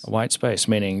space. A white space,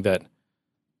 meaning that,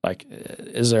 like,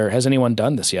 has anyone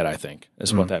done this yet, I think,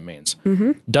 is what that means.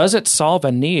 Mm-hmm. Does it solve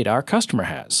a need our customer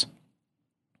has?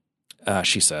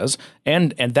 She says,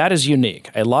 and that is unique.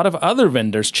 A lot of other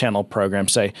vendors' channel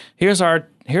programs say, here's our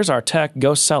tech,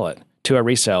 go sell it to a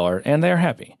reseller, and they're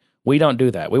happy. We don't do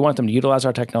that. We want them to utilize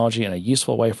our technology in a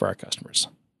useful way for our customers.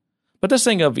 But this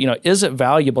thing of, is it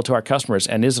valuable to our customers,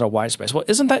 and is it a white space? Well,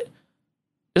 isn't that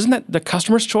the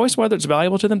customer's choice whether it's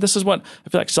valuable to them? This is what I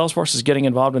feel like Salesforce is getting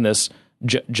involved in, this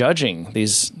judging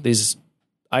these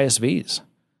ISVs.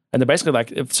 And they're basically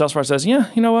like, if Salesforce says, yeah,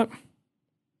 you know what?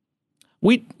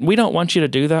 We don't want you to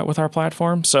do that with our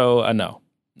platform, so no,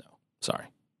 sorry.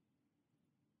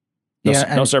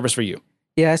 No service for you.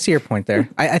 Yeah, I see your point there.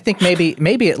 I think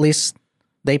maybe at least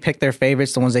they pick their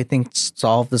favorites, the ones they think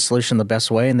solve the solution the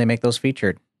best way, and they make those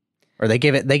featured. Or they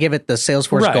give it the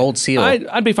Salesforce Right. gold seal.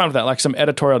 I'd be fine with that, like some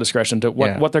editorial discretion to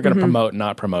what they're going to promote and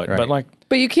not promote. Right.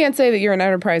 But you can't say that you're an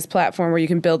enterprise platform where you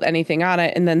can build anything on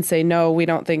it and then say, no, we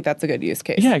don't think that's a good use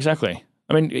case. Yeah, exactly.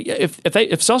 I mean, if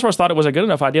Salesforce thought it was a good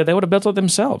enough idea, they would have built it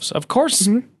themselves. Of course.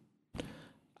 Mm-hmm.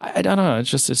 I don't know.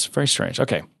 It's very strange.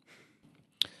 Okay.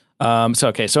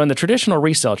 So in the traditional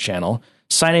resale channel,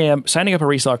 signing up a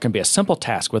reseller can be a simple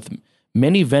task with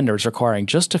many vendors requiring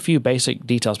just a few basic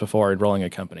details before enrolling a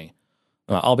company,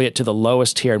 albeit to the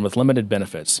lowest tier and with limited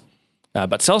benefits.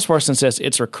 But Salesforce insists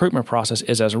its recruitment process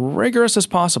is as rigorous as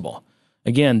possible.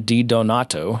 Again, Di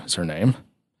Donato is her name.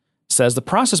 Says the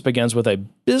process begins with a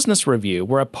business review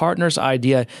where a partner's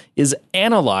idea is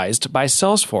analyzed by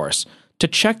Salesforce to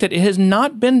check that it has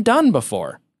not been done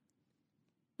before.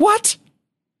 What?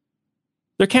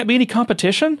 There can't be any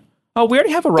competition? Oh, we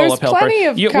already have a roll-up helper. Plenty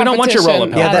of we don't want your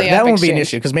roll-up competition. helper. Yeah, that won't be an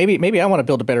issue because maybe I want to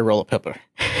build a better roll-up helper.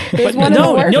 There's But one in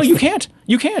the works. no, you can't.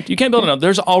 You can't build another.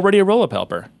 There's already a roll-up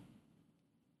helper.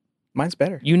 Mine's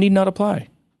better. You need not apply.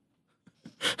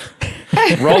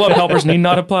 Roll-up helpers need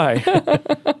not apply.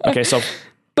 Okay, so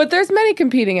But there's many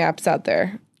competing apps out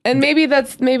there, and maybe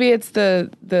it's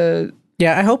the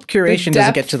Yeah, I hope curation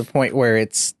doesn't get depth. to the point where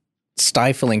it's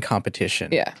stifling competition.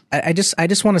 Yeah. I just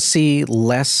want to see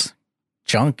less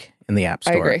junk in the app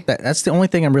store. agree. That's the only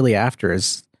thing I'm really after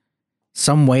is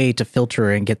some way to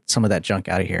filter and get some of that junk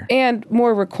out of here. and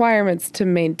more requirements to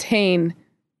maintain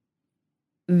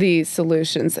these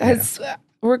solutions,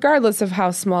 regardless of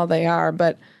how small they are.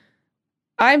 But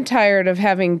I'm tired of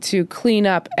having to clean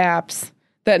up apps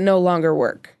that no longer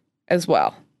work as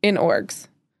well in orgs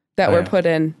that were put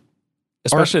in.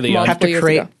 especially the multiple Have to years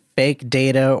create ago. fake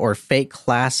data or fake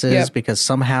classes Yep. because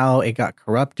somehow it got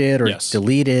corrupted or Yes.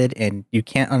 deleted, and you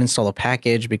can't uninstall a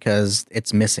package because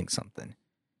it's missing something.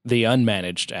 the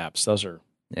unmanaged apps, those are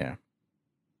Yeah.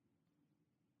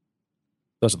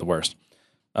 the worst.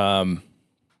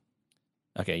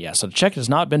 Okay, yeah. So the check has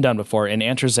not been done before and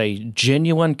answers a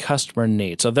genuine customer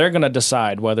need. So they're going to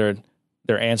decide whether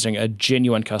they're answering a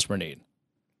genuine customer need.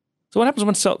 So what happens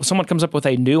when someone comes up with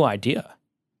a new idea,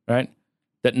 right?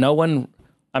 That no one,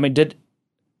 I mean, did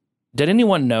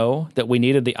anyone know that we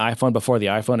needed the iPhone before the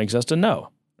iPhone existed? No,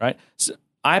 right? So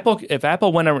if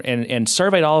Apple went and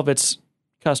surveyed all of its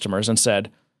customers and said,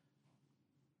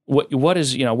 what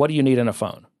do you need in a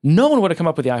phone? No one would have come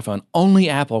up with the iPhone. Only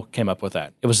Apple came up with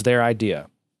that. It was their idea.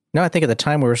 No, I think at the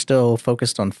time we were still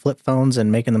focused on flip phones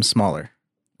and making them smaller.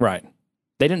 Right.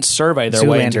 They didn't survey their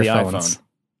way into the phones. iPhone.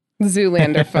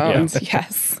 Zoolander phones,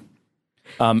 yes.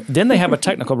 Then they have a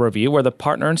technical review where the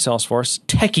partner and Salesforce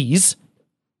techies,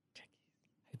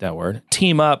 hate that word,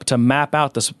 team up to map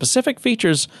out the specific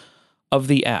features of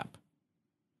the app.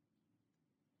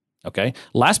 Okay.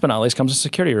 Last but not least comes a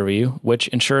security review, which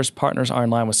ensures partners are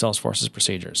in line with Salesforce's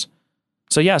procedures.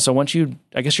 So once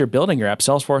you're building your app,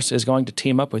 Salesforce is going to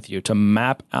team up with you to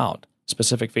map out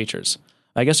specific features.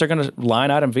 I guess they're going to line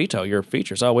item veto your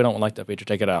features. Oh, we don't like that feature.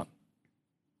 Take it out.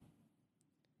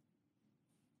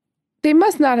 They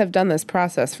must not have done this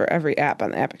process for every app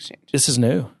on the App Exchange. This is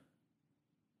new.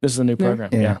 This is a new program.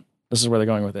 Yeah. Yeah. This is where they're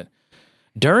going with it.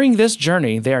 During this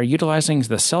journey, they are utilizing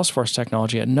the Salesforce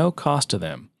technology at no cost to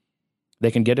them.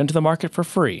 They can get into the market for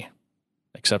free,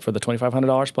 except for the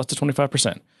 $2,500 plus the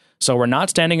 25%. So we're not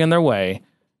standing in their way,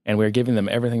 and we're giving them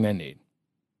everything they need.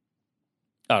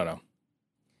 I don't know.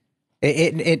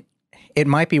 It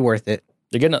might be worth it.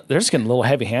 They're just getting a little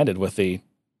heavy-handed with the.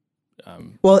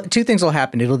 Well, two things will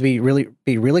happen. It'll be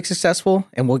really successful,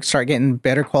 and we'll start getting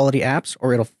better quality apps,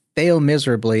 or it'll fail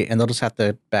miserably, and they'll just have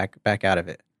to back out of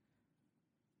it.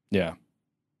 Yeah.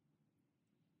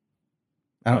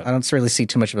 I don't really see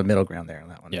too much of a middle ground there on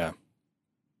that one. Yeah.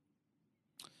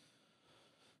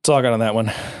 That's all I got on that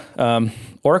one.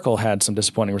 Oracle had some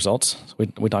disappointing results.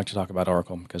 We'd like to talk about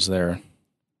Oracle because they're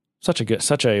such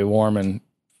a warm and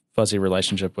fuzzy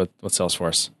relationship with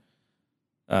Salesforce.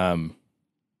 So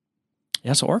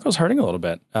Oracle's hurting a little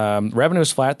bit. Revenue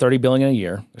is flat, $30 billion a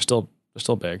year. They're still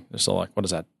big. They're still like, what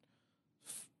is that?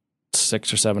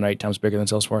 6 or 7 or 8 times bigger than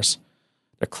Salesforce.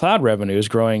 Their cloud revenue is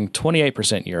growing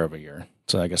 28% year over year.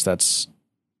 So I guess that's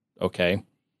okay.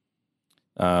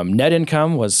 Net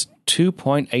income was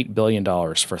 $2.8 billion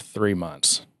for 3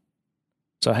 months.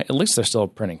 So at least they're still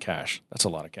printing cash. That's a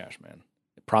lot of cash, man.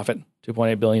 Profit,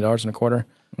 $2.8 billion in a quarter.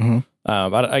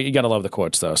 Mm-hmm. You got to love the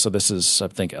quotes, though. So this is, I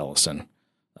think, Ellison.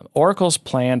 Oracle's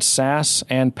planned SaaS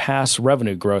and PaaS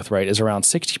revenue growth rate is around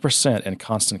 60% in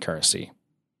constant currency.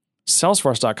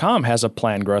 Salesforce.com has a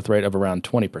planned growth rate of around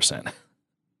 20%.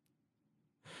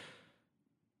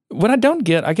 What I don't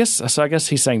get, I guess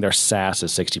he's saying their SaaS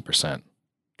is 60%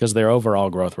 because their overall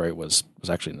growth rate was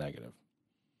actually negative.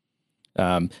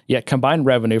 Yet combined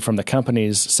revenue from the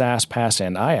company's SaaS, PaaS,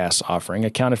 and IaaS offering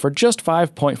accounted for just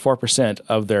 5.4%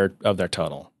 of their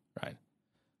total. Right.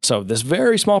 So this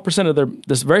very small piece of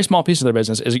their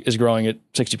business is growing at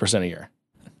 60% a year.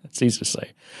 It's easy to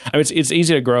say. I mean, it's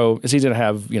easy to grow. It's easy to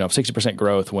have 60%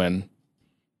 growth when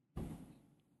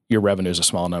your revenue is a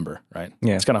small number, right?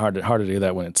 Yeah. It's kind of hard to do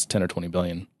that when it's 10 or 20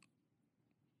 billion.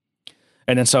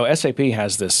 And then so SAP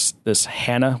has this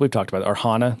HANA, we've talked about it, or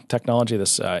HANA technology,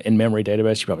 this in-memory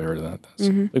database. You've probably heard of that.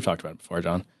 We've talked about it before,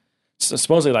 John.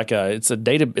 supposedly like it's a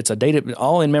data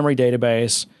all in memory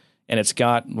database, and it's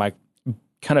got like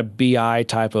kind of BI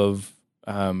type of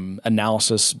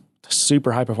analysis,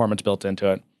 super high performance built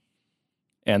into it.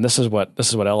 And this is what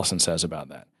Ellison says about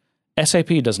that. SAP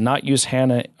does not use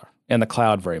HANA in the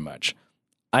cloud very much.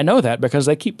 I know that because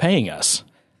they keep paying us.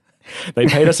 They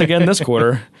paid us again this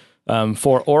quarter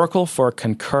for Oracle, for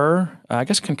Concur. I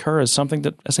guess Concur is something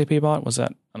that SAP bought. Was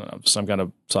that, I don't know, some kind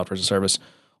of software as a service.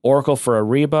 Oracle for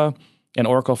Ariba and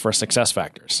Oracle for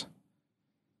SuccessFactors.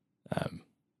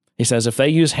 He says, if they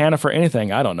use HANA for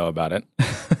anything, I don't know about it.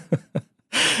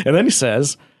 And then he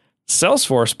says,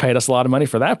 Salesforce paid us a lot of money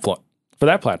for that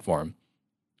platform.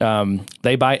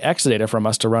 They buy Exadata from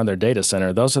us to run their data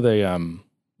center. Those are the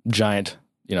giant,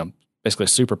 basically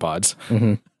super pods.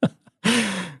 Mm-hmm.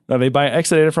 They buy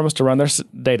Exadata from us to run their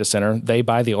data center. They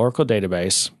buy the Oracle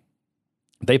database.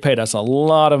 They paid us a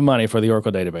lot of money for the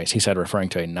Oracle database, he said, referring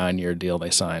to a 9-year deal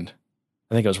they signed.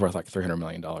 I think it was worth like $300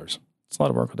 million. It's a lot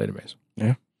of Oracle database.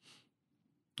 Yeah.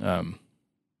 So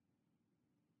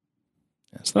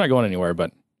they're not going anywhere,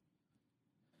 but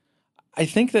I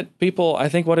think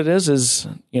what it is, as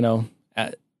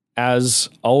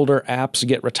older apps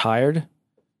get retired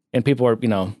and people are,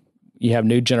 you have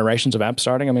new generations of apps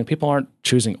starting. I mean, people aren't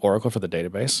choosing Oracle for the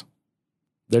database.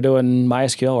 They're doing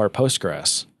MySQL or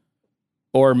Postgres.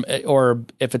 Or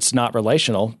if it's not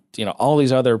relational, all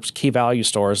these other key value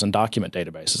stores and document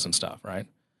databases and stuff, right?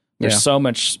 There's so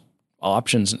many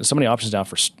options now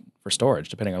for storage,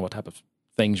 depending on what type of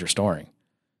things you're storing.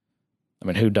 I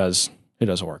mean, who does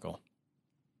Oracle?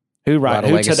 Who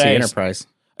today?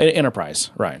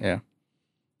 Enterprise, right? Yeah.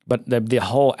 But the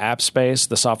whole app space,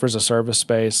 the software as a service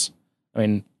space, I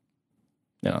mean,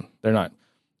 they're not.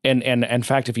 And in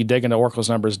fact, if you dig into Oracle's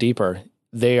numbers deeper,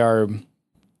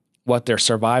 what they're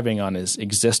surviving on is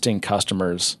existing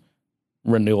customers'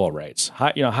 renewal rates,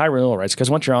 high renewal rates.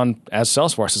 Because once you're on, as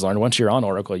Salesforce has learned, once you're on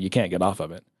Oracle, you can't get off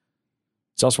of it.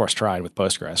 Salesforce tried with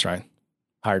Postgres, right?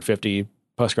 Hired 50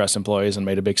 Postgres employees and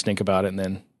made a big stink about it, and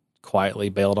then quietly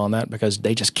bailed on that because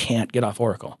they just can't get off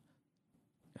Oracle.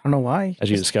 I don't know why.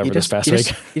 As you discovered this past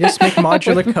week. You just make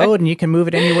modular code and you can move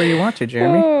it anywhere you want to,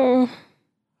 Jeremy. Oh.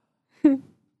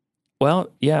 Well,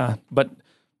 yeah, but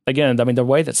again, I mean, the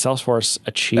way that Salesforce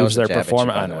achieves their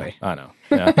performance, I know.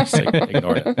 Yeah, just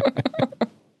ignore it.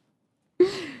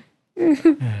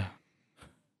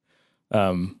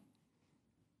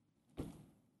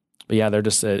 But yeah, they're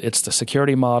just it's the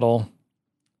security model,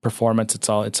 performance. It's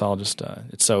all just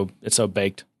it's so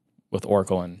baked with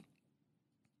Oracle, and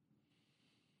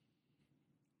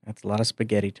that's a lot of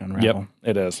spaghetti to unravel. Yep,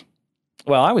 it is.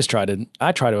 Well, I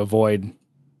try to avoid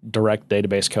direct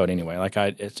database code anyway. Like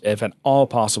if at all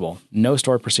possible, no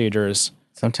stored procedures.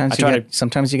 Sometimes you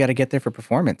got to get there for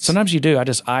performance. Sometimes you do.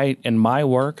 In my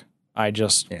work, I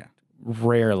just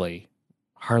hardly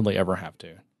ever have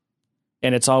to.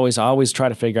 And I always try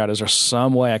to figure out, is there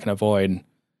some way I can avoid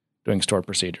doing stored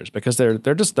procedures? Because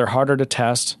they're harder to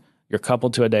test. You're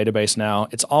coupled to a database now.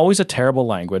 It's always a terrible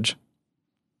language.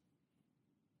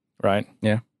 Right?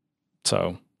 Yeah.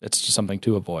 So it's just something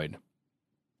to avoid.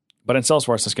 But in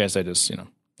Salesforce, in this case, they just, like I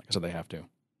said, they have to.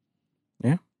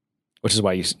 Yeah. Which is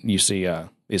why you see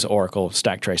these Oracle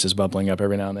stack traces bubbling up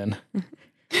every now and then.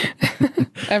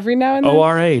 Every now and then?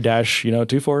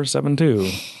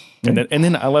 ORA-2472. And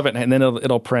then I love it. And then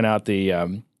it'll print out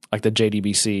the like the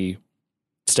JDBC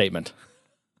statement.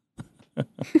 You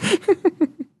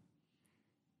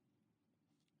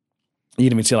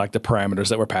can even see like the parameters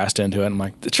that were passed into it. I'm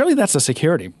like, surely that's a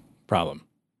security problem.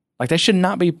 Like it should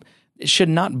not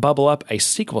bubble up a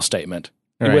SQL statement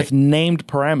with named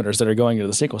parameters that are going into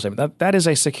the SQL statement. That is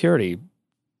a security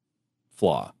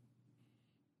flaw.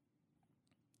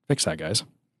 Fix that, guys.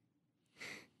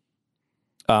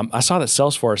 I saw that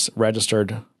Salesforce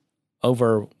registered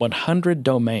over 100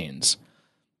 domains,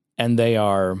 and they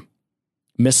are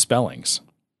misspellings.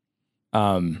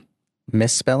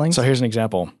 Misspellings? So here's an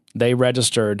example. They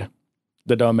registered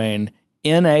the domain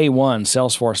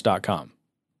na1salesforce.com.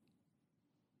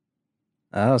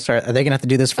 Oh, sorry. Are they going to have to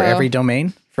do this for every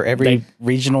domain? For every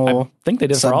regional I think they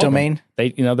did subdomain? For all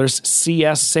of them. There's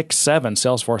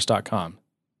CS67salesforce.com.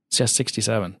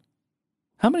 CS67.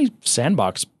 How many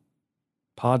sandbox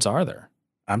pods are there?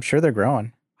 I'm sure they're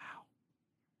growing.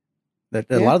 Wow.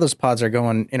 A lot of those pods are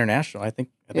going international. I think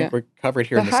we're covered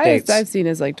here in the States. The highest I've seen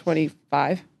is like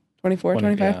 25, 24,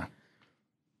 25. Yeah.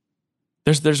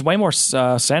 There's way more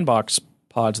sandbox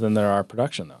pods than there are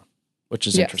production, though, which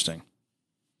is interesting.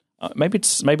 Maybe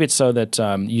it's so that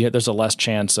there's a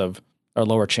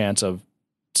lower chance of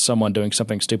someone doing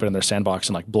something stupid in their sandbox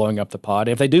and like blowing up the pod.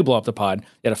 If they do blow up the pod,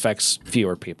 it affects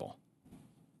fewer people.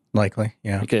 Likely,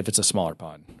 yeah. if it's a smaller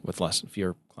pod with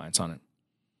fewer clients on it.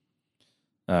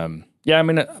 Yeah, I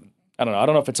mean, I don't know. I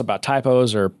don't know if it's about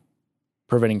typos or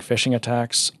preventing phishing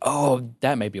attacks. Oh,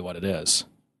 that may be what it is.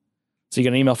 So you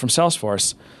get an email from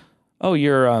Salesforce. Oh,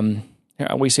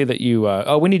 we see that you,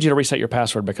 we need you to reset your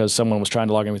password because someone was trying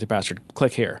to log in with your password.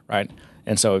 Click here, right?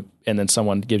 And then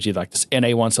someone gives you like this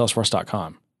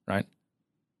na1salesforce.com, right?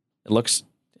 It looks,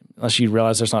 unless you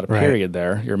realize there's not a period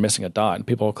there, you're missing a dot, and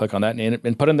people will click on that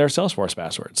and put in their Salesforce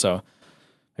password. So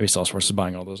maybe Salesforce is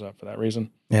buying all those up for that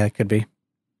reason. Yeah, it could be.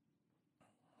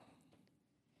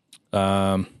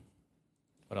 What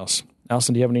else?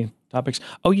 Allison, do you have any topics?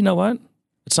 Oh, you know what?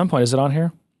 At some point, is it on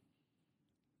here?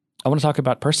 I want to talk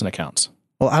about person accounts.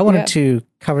 Well, I wanted to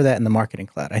cover that in the Marketing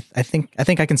Cloud. I think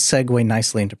I can segue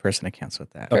nicely into person accounts with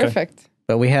that. Okay. Perfect.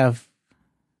 But we have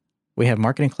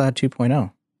Marketing Cloud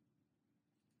 2.0.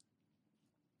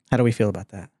 How do we feel about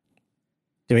that?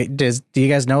 Do you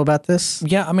guys know about this?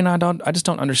 Yeah, I mean, I just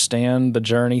don't understand the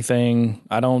journey thing.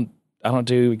 I don't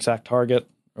do Exact Target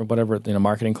or whatever,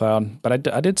 Marketing Cloud, but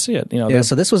I did see it.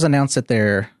 So this was announced at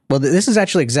this is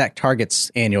actually Exact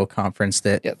Target's annual conference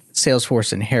that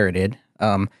Salesforce inherited.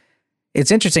 It's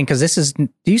interesting because this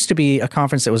used to be a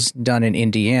conference that was done in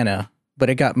Indiana, but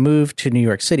it got moved to New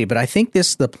York City. But I think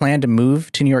the plan to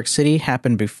move to New York City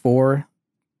happened before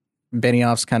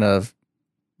Benioff's kind of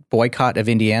boycott of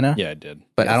Indiana. Yeah, it did.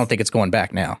 But I don't think it's going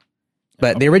back now.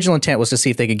 But the original intent was to see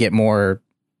if they could get more,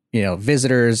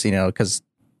 visitors, because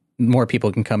more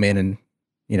people can come in and,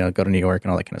 go to New York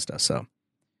and all that kind of stuff. So,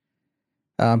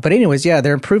 but anyways, yeah,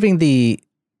 they're improving the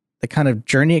kind of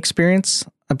journey experience,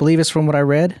 I believe is from what I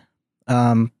read.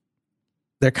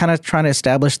 They're kind of trying to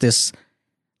establish this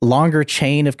longer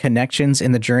chain of connections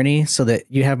in the journey so that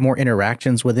you have more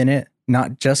interactions within it,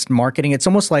 not just marketing. It's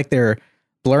almost like they're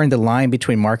blurring the line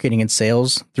between marketing and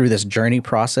sales through this journey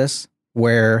process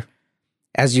where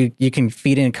as you can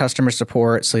feed in customer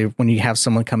support. So when you have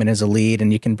someone come in as a lead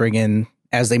and you can bring in,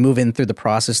 as they move in through the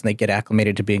process and they get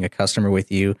acclimated to being a customer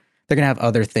with you, they're going to have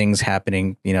other things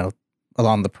happening,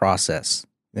 along the process,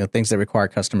 things that require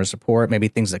customer support, maybe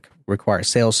things that require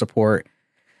sales support.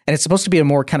 And it's supposed to be a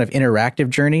more kind of interactive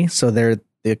journey. So the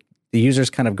user's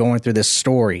kind of going through this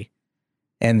story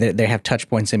and they have touch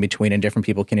points in between and different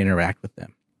people can interact with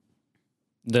them.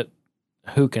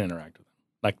 Who can interact with them?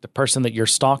 Like the person that you're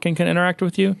stalking can interact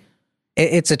with you?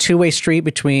 It's a two-way street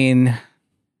between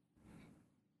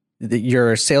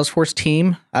your Salesforce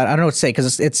team. I don't know what to say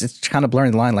because it's kind of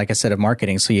blurring the line, like I said, of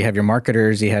marketing. So you have your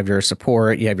marketers, you have your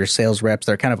support, you have your sales reps.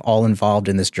 They're kind of all involved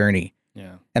in this journey.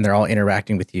 Yeah. And they're all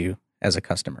interacting with you as a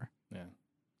customer. Yeah.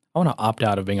 I want to opt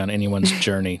out of being on anyone's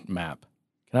journey map.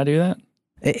 Can I do that?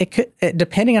 It could,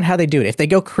 depending on how they do it. If they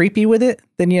go creepy with it,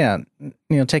 then yeah,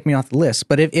 take me off the list.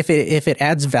 But if it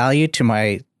adds value to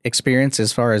my experience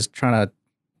as far as trying to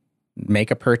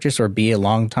make a purchase or be a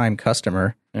long-time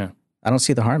customer, I don't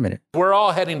see the harm in it. We're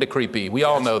all heading to creepy. We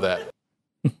all know that.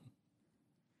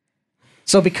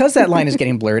 So because that line is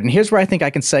getting blurred, and here's where I think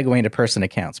I can segue into person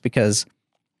accounts, because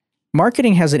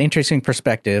marketing has an interesting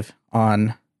perspective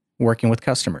on working with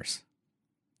customers.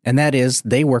 And that is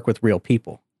they work with real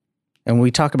people. And when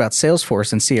we talk about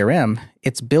Salesforce and CRM,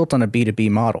 it's built on a B2B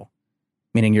model,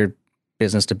 meaning you're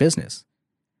business to business.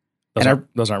 Those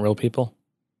aren't real people?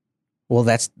 Well,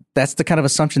 that's the kind of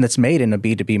assumption that's made in a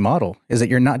B2B model, is that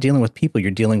you're not dealing with people, you're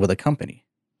dealing with a company.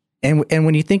 And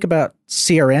when you think about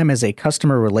CRM as a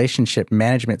customer relationship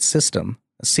management system,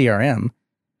 a CRM,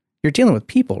 you're dealing with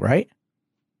people, right?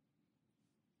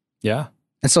 Yeah.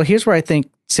 And so here's where I think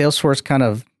Salesforce kind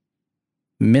of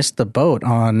missed the boat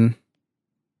on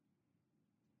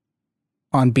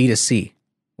B2C,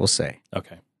 we'll say.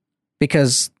 Okay.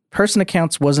 Because person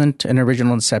accounts wasn't an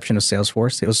original inception of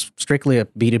Salesforce. It was strictly a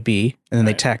B2B, and then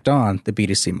they tacked on the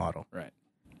B2C model. Right.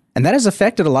 And that has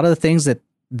affected a lot of the things that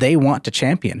they want to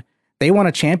champion. They want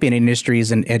to champion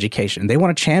industries in education. They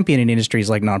want to champion in industries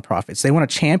like nonprofits. They want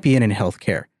to champion in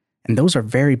healthcare. And those are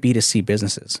very B2C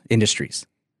businesses, industries.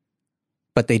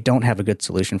 But they don't have a good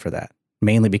solution for that,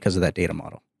 mainly because of that data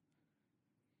model.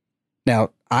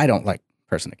 Now, I don't like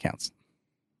person accounts.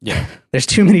 Yeah. There's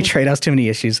too many trade-offs, too many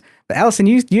issues. But Allison,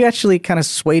 you actually kind of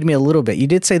swayed me a little bit. You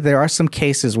did say there are some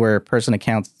cases where person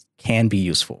accounts can be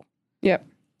useful. Yep.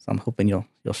 So I'm hoping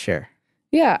you'll share.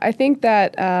 Yeah, I think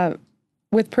that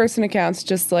with person accounts,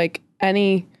 just like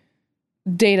any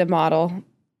data model,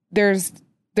 there's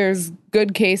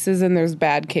good cases and there's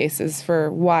bad cases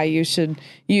for why you should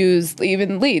use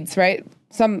even leads, right?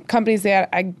 Some companies say,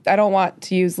 I don't want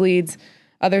to use leads.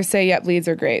 Others say, yep, leads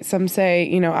are great. Some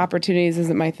say, opportunities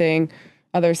isn't my thing.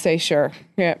 Others say, sure.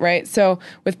 Yeah, right? So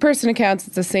with person accounts,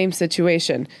 it's the same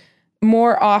situation.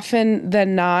 more often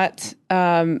than not,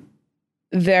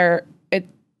 the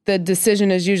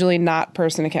decision is usually not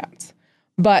person accounts.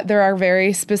 But there are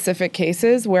very specific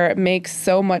cases where it makes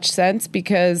so much sense,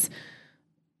 because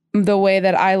the way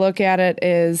that I look at it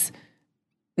is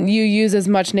you use as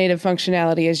much native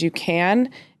functionality as you can,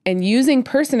 and using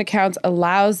person accounts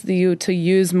allows you to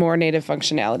use more native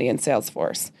functionality in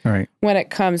Salesforce when it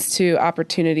comes to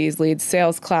opportunities, leads,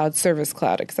 Sales Cloud, Service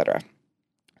Cloud, et cetera.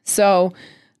 So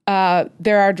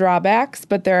there are drawbacks,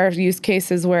 but there are use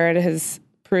cases where it has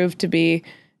proved to be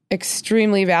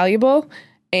extremely valuable.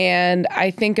 And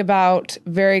I think about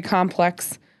very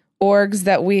complex orgs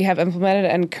that we have implemented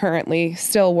and currently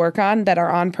still work on that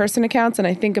are on person accounts. And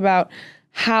I think about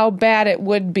how bad it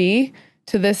would be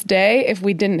to this day if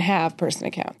we didn't have person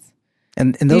accounts.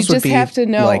 And those you would just be have to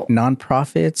know, like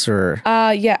nonprofits or?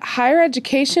 Higher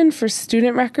education for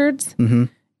student records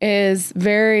is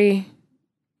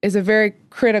a very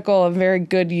critical and very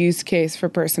good use case for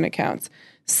person accounts.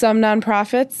 Some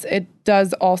nonprofits, it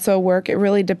does also work. It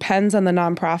really depends on the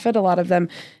nonprofit. A lot of them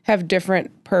have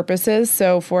different purposes.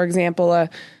 So, for example,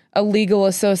 a legal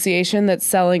association that's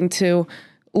selling to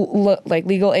like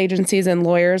legal agencies and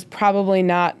lawyers, probably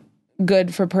not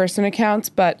good for person accounts,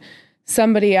 but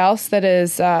somebody else that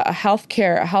is a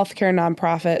healthcare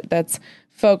nonprofit that's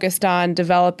focused on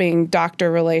developing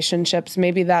doctor relationships,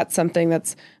 maybe that's something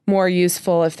that's more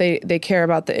useful if they care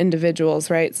about the individuals,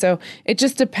 right? So it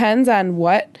just depends on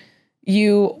what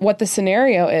the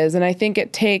scenario is. And I think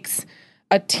it takes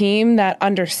a team that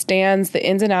understands the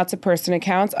ins and outs of person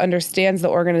accounts, understands the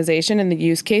organization and the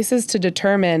use cases to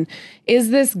determine,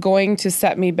 is this going to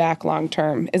set me back long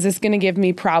term? Is this going to give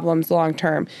me problems long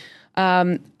term?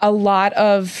 A lot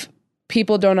of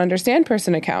people don't understand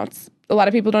person accounts. A lot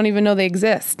of people don't even know they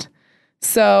exist.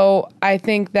 So I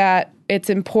think that it's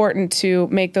important to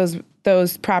make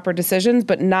those proper decisions,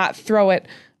 but not throw it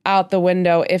out the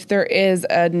window if there is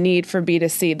a need for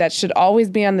B2C. That should always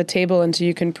be on the table until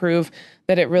you can prove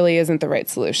that it really isn't the right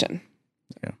solution.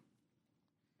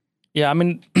 Yeah, I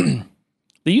mean,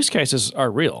 the use cases are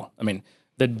real. I mean,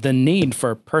 the need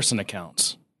for person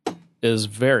accounts is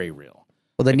very real.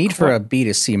 Well, the need for a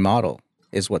B2C model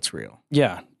is what's real.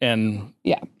 Yeah, and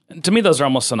to me, those are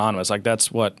almost synonymous. Like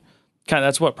that's what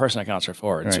person accounts are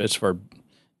for. It's for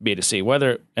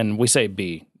B2C. And we say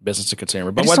B, business to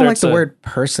consumer. But I just don't like the word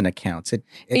person accounts. It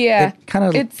kind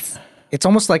of it's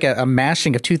almost like a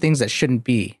mashing of two things that shouldn't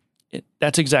be.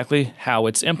 That's exactly how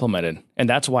it's implemented, and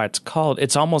that's why it's called.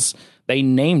 It's almost they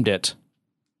named it.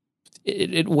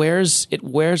 It wears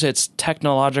its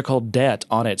technological debt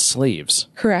on its sleeves.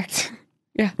 Correct.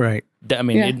 Yeah. Right. I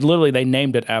mean, it literally they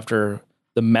named it after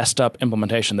the messed up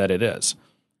implementation that it is.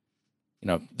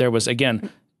 There was again,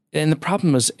 and the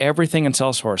problem was everything in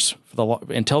Salesforce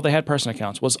until they had person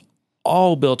accounts was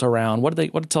all built around what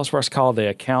did Salesforce call the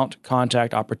account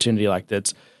contact opportunity? Like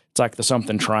that's it's like the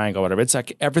something triangle, whatever. It's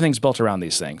like everything's built around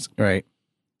these things. Right.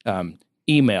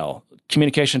 Email,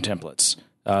 communication templates,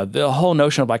 the whole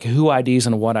notion of like who IDs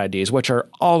and what IDs, which are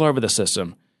all over the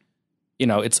system.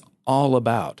 It's all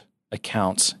about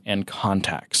accounts and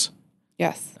contacts.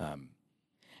 Yes.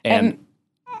 And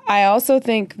I also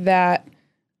think that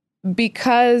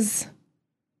because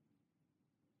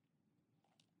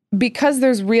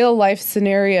there's real life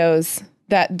scenarios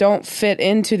that don't fit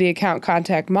into the account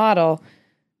contact model,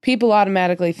 people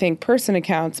automatically think person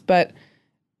accounts, but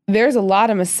there's a lot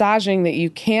of massaging that you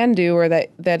can do or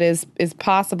that is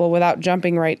possible without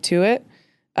jumping right to it.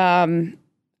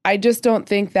 I just don't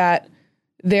think that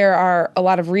there are a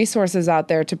lot of resources out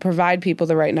there to provide people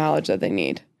the right knowledge that they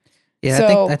need. Yeah,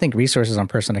 so, I think resources on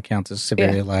person accounts is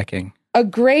severely lacking. A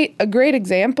great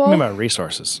example. What about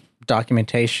resources?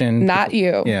 Documentation. Not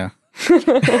you. Yeah.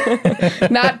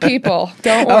 Not people.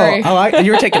 Don't worry.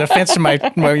 You were taking offense to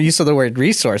my use of the word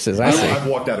resources. I see. I've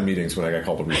walked out of meetings when I got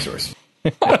called a resource.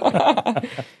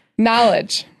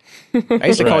 Knowledge. I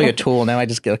used to call you a tool. Now I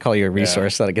just call you a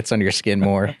resource so that it gets under your skin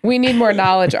more. We need more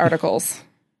knowledge articles.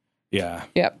 Yeah.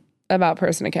 Yep. About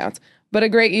person accounts. But a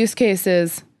great use case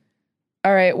is,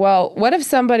 all right, well, what if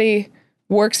somebody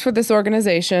works for this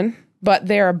organization, but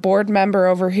they're a board member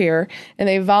over here and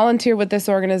they volunteer with this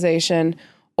organization,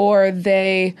 or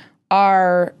they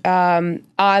are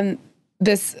on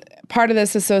this part of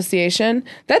this association?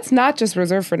 That's not just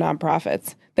reserved for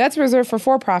nonprofits. That's reserved for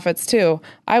for-profits too.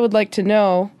 I would like to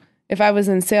know, if I was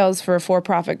in sales for a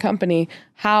for-profit company,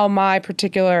 how my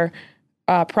particular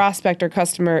prospect or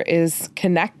customer is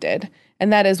connected.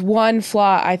 And that is one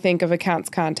flaw, I think, of accounts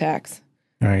contacts.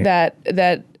 Right.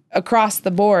 That across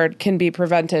the board can be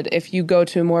prevented if you go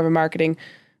to more of a marketing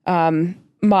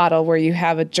model where you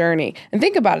have a journey. And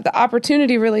think about it. The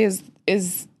opportunity really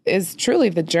is is truly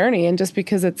the journey. And just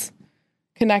because it's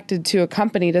connected to a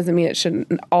company doesn't mean it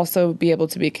shouldn't also be able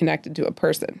to be connected to a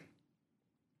person.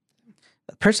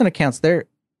 Person accounts there.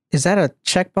 Is that a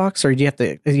checkbox, or do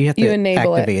you have to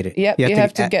enable activate it? Yep, you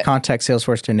have to contact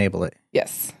Salesforce to enable it.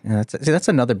 Yes. Yeah, that's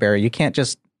another barrier. You can't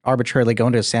just arbitrarily go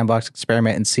into a sandbox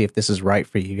experiment and see if this is right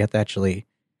for you. You have to actually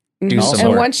do some And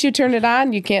work. once you turn it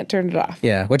on, you can't turn it off.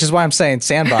 Yeah, which is why I'm saying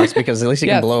sandbox, because at least you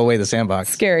can blow away the sandbox.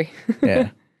 Scary.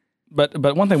 Yeah.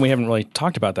 But one thing we haven't really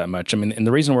talked about that much, I mean, and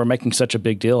the reason we're making such a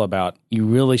big deal about you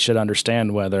really should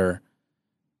understand whether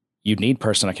you need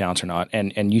person accounts or not,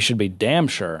 and you should be damn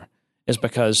sure, is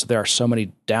because there are so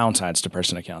many downsides to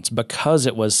person accounts. Because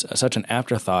it was such an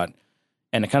afterthought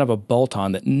and a kind of a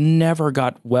bolt-on that never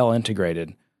got well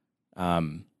integrated,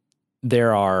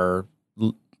 there are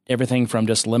everything from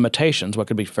just limitations, what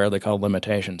could be fairly called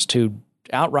limitations, to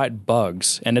outright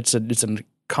bugs, and it's a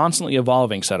constantly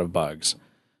evolving set of bugs.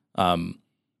 I'm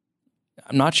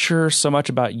not sure so much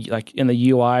about like in the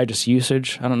UI, just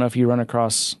usage. I don't know if you run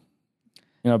across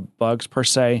bugs per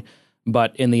se,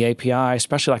 but in the API,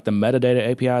 especially like the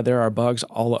metadata API, there are bugs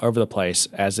all over the place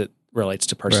as it relates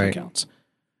to person accounts,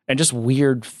 and just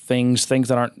weird things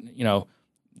that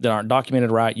aren't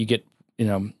documented right. You get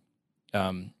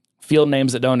field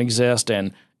names that don't exist,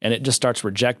 and it just starts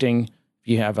rejecting. If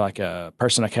you have like a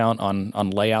person account on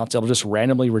layouts, it'll just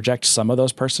randomly reject some of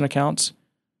those person accounts.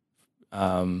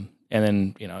 And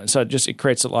then, so it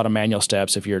creates a lot of manual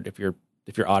steps. If you're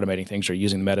automating things or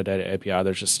using the metadata API,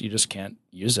 you just can't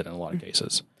use it in a lot of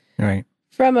cases. Right.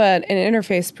 From an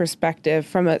interface perspective,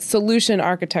 from a solution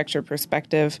architecture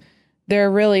perspective, there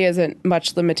really isn't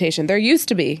much limitation. There used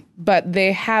to be, but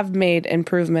they have made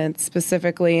improvements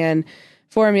specifically in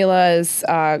formulas,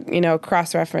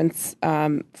 cross-reference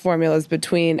formulas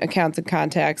between accounts and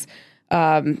contacts,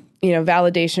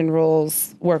 validation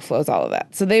rules, workflows, all of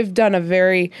that. So they've done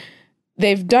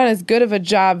as good of a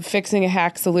job fixing a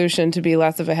hack solution to be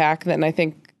less of a hack than I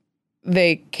think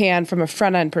they can from a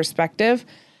front-end perspective.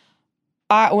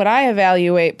 When I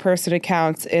evaluate person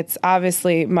accounts, it's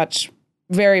obviously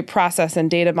very process and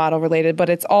data model related, but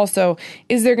it's also,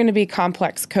 is there going to be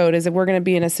complex code? Is it we're going to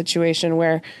be in a situation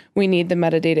where we need the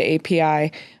metadata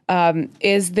API?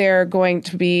 Is there going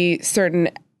to be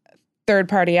certain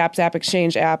third-party apps, App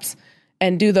Exchange apps,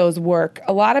 and do those work?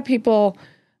 A lot of people,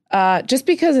 just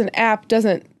because an app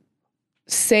doesn't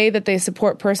say that they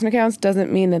support person accounts doesn't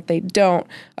mean that they don't.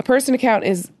 A person account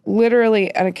is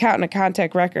literally an account and a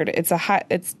contact record.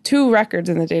 It's two records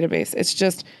in the database.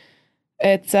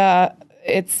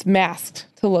 It's masked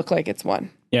to look like it's one.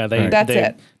 Yeah,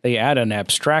 they add an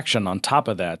abstraction on top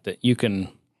of that you can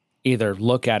either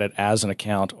look at it as an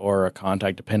account or a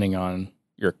contact depending on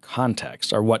your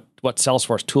context or what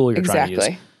Salesforce tool you're trying to use.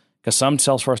 Because some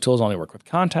Salesforce tools only work with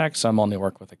contacts, some only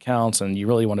work with accounts, and you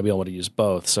really want to be able to use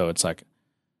both. So it's like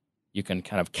you can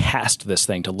kind of cast this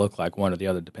thing to look like one or the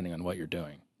other depending on what you're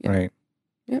doing. Right.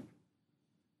 Yep.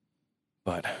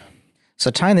 But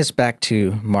so tying this back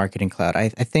to Marketing Cloud, I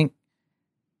think,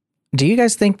 do you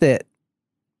guys think that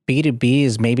B2B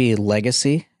is maybe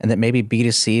legacy and that maybe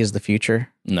B2C is the future?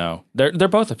 No, they're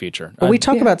both the future. Well, we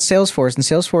talk about Salesforce, and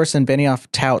Salesforce and Benioff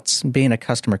touts being a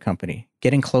customer company,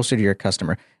 getting closer to your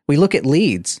customer. We look at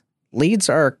leads. Leads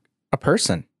are a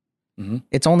person. Mm-hmm.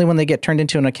 It's only when they get turned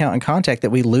into an account and contact that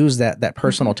we lose that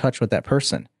personal touch with that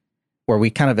person, where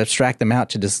we kind of abstract them out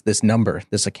to this number,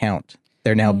 this account.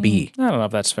 They're now B. I don't know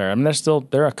if that's fair. I mean,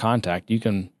 they're a contact. You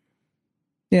can...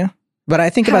 Yeah. But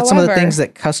I think about some of the things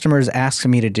that customers ask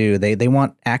me to do. They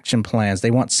want action plans.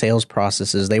 They want sales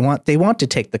processes. They want to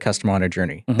take the customer on a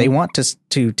journey. Mm-hmm. They want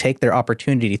to take their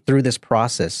opportunity through this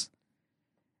process.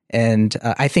 And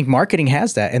I think marketing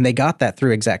has that, and they got that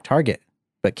through ExactTarget.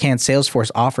 But can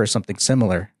Salesforce offer something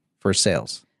similar for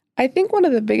sales? I think one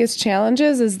of the biggest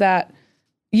challenges is that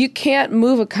you can't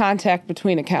move a contact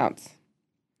between accounts.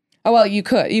 Oh, well, you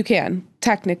can.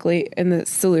 Technically, in the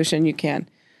solution, you can.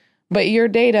 But your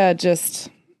data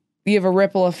you have a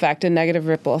ripple effect, a negative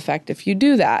ripple effect if you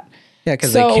do that. Yeah,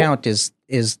 because the account is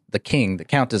the king. The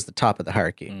account is the top of the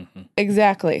hierarchy. Mm-hmm.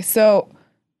 Exactly. So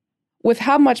with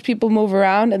how much people move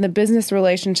around and the business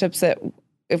relationships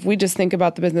if we just think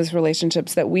about the business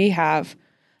relationships that we have,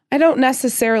 I don't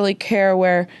necessarily care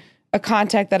where a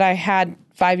contact that I had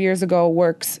 5 years ago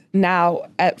works now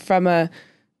I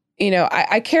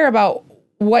care about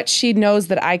what she knows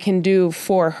that I can do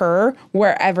for her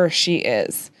wherever she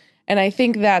is. And I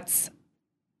think that's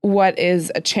what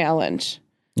is a challenge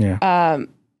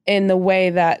in the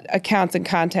way that accounts and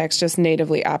contacts just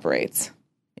natively operates.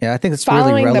 Yeah, I think it's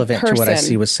really relevant to what I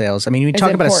see with sales. I mean, we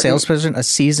talk about a salesperson, a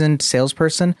seasoned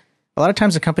salesperson. A lot of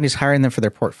times the company's hiring them for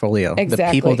their portfolio. The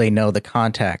Exactly. people they know, the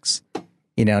contacts,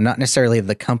 not necessarily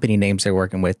the company names they're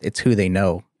working with. It's who they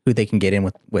know, who they can get in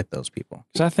with those people.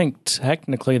 So I think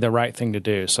technically the right thing to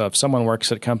do. So if someone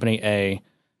works at company A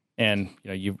and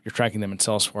you're tracking them in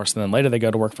Salesforce, and then later they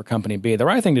go to work for company B, the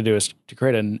right thing to do is to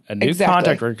create a new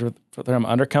Exactly. contact for them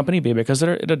under company B because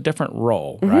they're in a different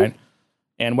role, right?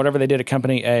 And whatever they did at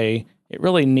company A,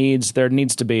 there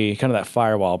needs to be kind of that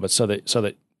firewall, but so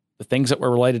that the things that were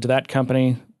related to that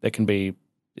company, they can be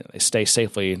they stay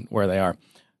safely where they are.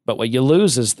 But what you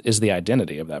lose is the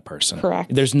identity of that person.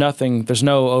 Correct. There's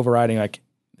no overriding, like,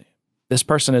 this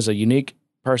person is a unique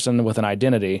person with an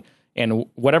identity, and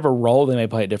whatever role they may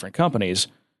play at different companies,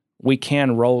 we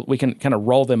can kind of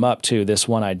roll them up to this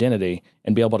one identity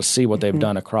and be able to see what they've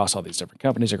done across all these different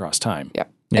companies across time.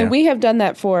 Yep. Yeah. And we have done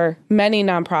that for many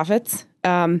nonprofits,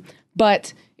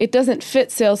 but it doesn't fit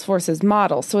Salesforce's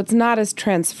model. So it's not as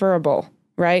transferable,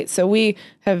 right? So we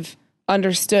have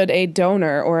understood a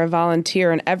donor or a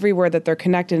volunteer and everywhere that they're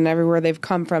connected and everywhere they've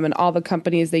come from and all the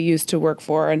companies they used to work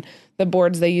for and the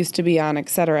boards they used to be on, et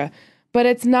cetera. But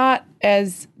it's not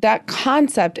that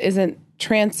concept isn't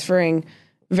transferring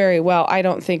very well, I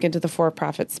don't think, into the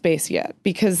for-profit space yet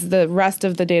because the rest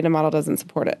of the data model doesn't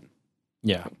support it.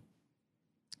 Yeah.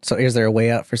 So is there a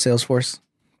way out for Salesforce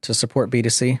to support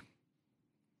B2C?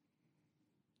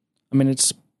 I mean,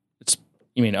 it's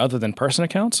you mean other than person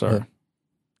accounts, or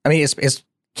I mean,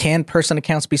 can person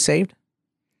accounts be saved?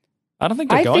 I don't think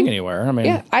they're going anywhere. I mean,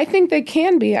 Yeah, I think they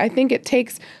can be. I think it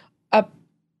takes a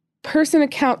person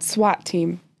account SWAT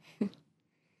team.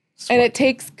 And it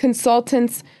takes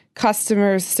consultants,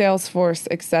 customers, Salesforce,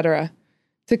 et cetera,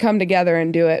 to come together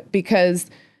and do it because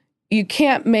you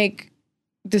can't make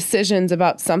decisions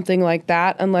about something like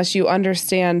that unless you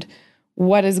understand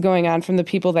what is going on from the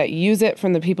people that use it,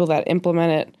 from the people that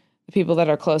implement it, the people that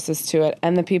are closest to it,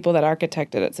 and the people that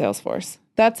architect it at Salesforce.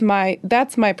 That's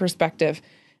my perspective.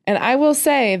 And I will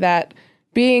say that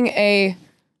being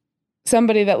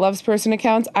somebody that loves person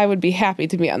accounts, I would be happy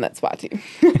to be on that SWAT team.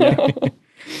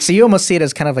 So you almost see it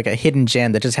as kind of like a hidden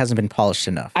gem that just hasn't been polished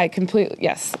enough.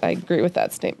 Yes, I agree with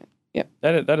that statement. Yep.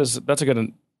 That's a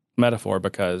good metaphor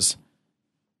because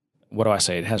what do I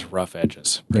say? It has rough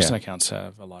edges. Person accounts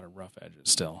have a lot of rough edges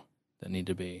still that need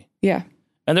to be. Yeah.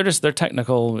 And they're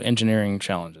technical engineering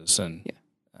challenges, and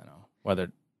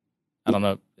I don't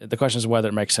know. The question is whether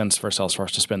it makes sense for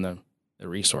Salesforce to spend the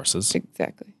resources.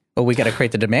 Exactly. Well, we got to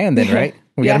create the demand then, right?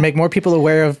 We got to make more people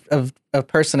aware of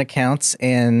person accounts,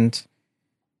 and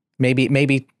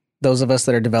maybe those of us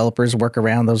that are developers work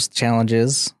around those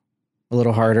challenges a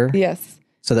little harder. Yes.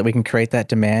 So that we can create that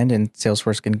demand and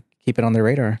Salesforce can keep it on their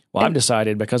radar. Well, I've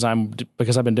decided because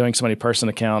I've been doing so many person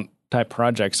account type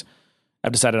projects,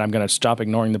 I've decided I'm going to stop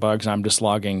ignoring the bugs. And I'm just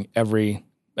logging every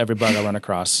bug I run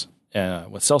across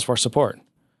with Salesforce support.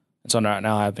 And so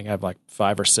now I think I have like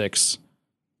 5 or 6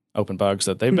 open bugs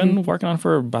that they've been working on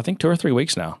for, I think, 2 or 3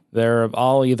 weeks now. They're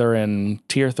all either in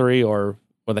tier 3 or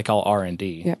what they call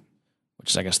R&D, Yep. which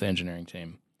is, I guess, the engineering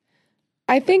team.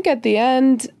 I think at the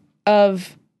end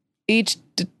of each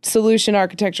solution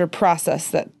architecture process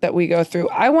that we go through,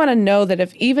 I want to know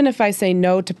that even if I say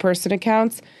no to person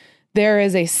accounts, there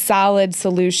is a solid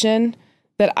solution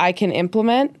that I can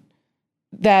implement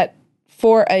that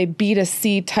for a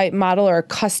B2C type model or a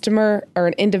customer or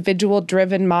an individual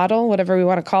driven model, whatever we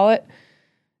want to call it.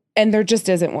 And there just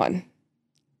isn't one.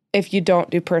 If you don't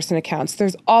do person accounts,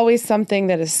 there's always something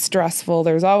that is stressful.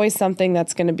 There's always something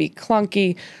that's going to be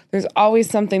clunky. There's always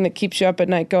something that keeps you up at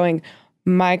night going,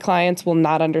 my clients will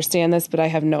not understand this, but I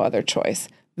have no other choice.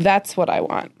 That's what I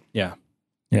want. Yeah.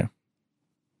 Yeah.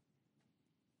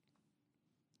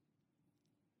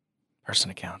 Person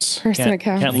accounts. Accounts.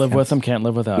 Can't live with them. Can't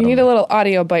live without them. You need a little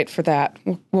audio bite for that.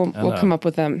 We'll come up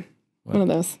with them. One of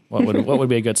those. What would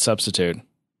be a good substitute,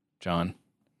 John?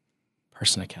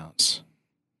 Person accounts.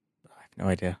 I have no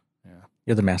idea. Yeah.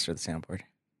 You're the master of the soundboard.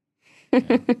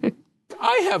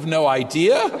 I have no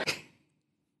idea.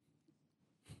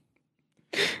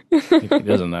 He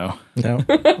doesn't know. No.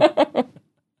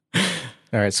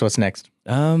 All right. So what's next?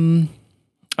 I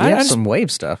have some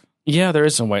Wave stuff. Yeah, there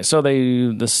is some way. So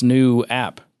this new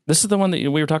app. This is the one that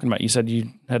we were talking about. You said you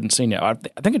hadn't seen yet. I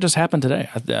think it just happened today.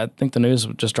 I think the news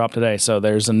just dropped today. So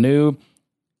there's a new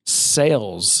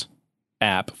sales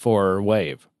app for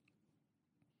Wave.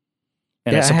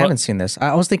 And I haven't seen this.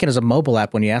 I was thinking as a mobile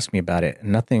app when you asked me about it.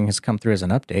 Nothing has come through as an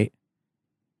update.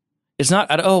 It's not.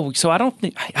 So I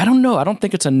don't know. I don't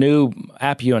think it's a new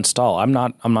app you install. I'm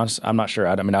not sure.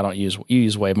 I don't use. You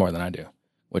use Wave more than I do,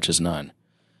 which is none.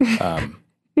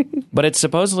 But it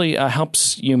supposedly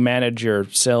helps you manage your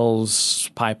sales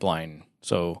pipeline.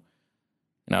 So,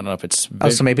 And I don't know if it's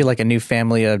so maybe like a new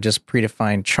family of just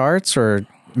predefined charts or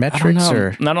metrics, or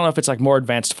And I don't know if it's like more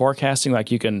advanced forecasting,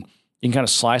 like you can kind of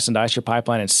slice and dice your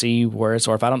pipeline and see where it's,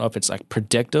 or if I don't know if it's like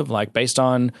predictive, like based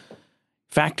on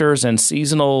factors and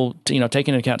seasonal,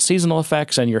 taking into account seasonal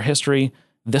effects and your history.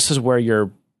 This is where you're,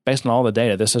 based on all the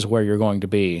data, this is where you're going to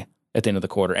be at the end of the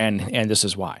quarter, and this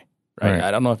is why. Right?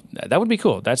 I don't know if that would be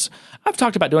cool. I've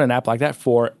talked about doing an app like that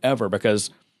forever because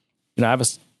I have a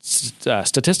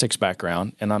statistics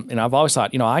background, and I've always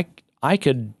thought I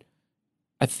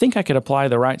think I could apply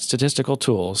the right statistical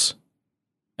tools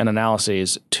and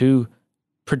analyses to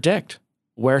predict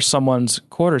where someone's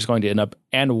quarter is going to end up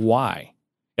and why.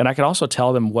 And I could also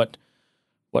tell them what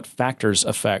factors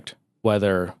affect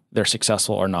whether they're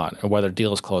successful or not, or whether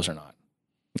deals close or not.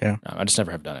 Yeah. I just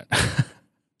never have done it.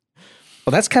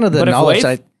 Well, that's kind of the but knowledge.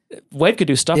 If Wave could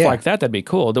do stuff like that, that'd be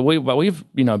cool. But we've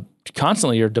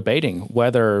constantly are debating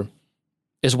whether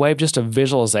is Wave just a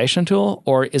visualization tool,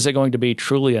 or is it going to be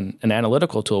truly an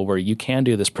analytical tool where you can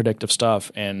do this predictive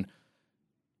stuff and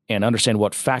understand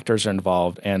what factors are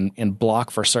involved and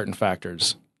block for certain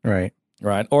factors. Right.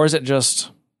 Or is it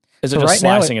just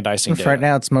slicing and dicing data? Right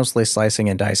now, it's mostly slicing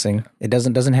and dicing. It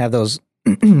doesn't have those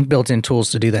built-in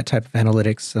tools to do that type of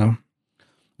analytics. So,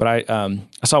 but I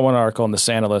saw one article in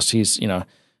the Analyst. He's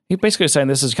he basically saying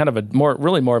this is kind of more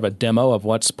of a demo of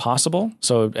what's possible.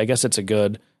 So I guess it's a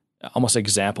good almost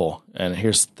example. And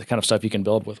here's the kind of stuff you can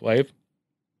build with Wave.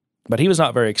 But he was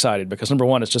not very excited because number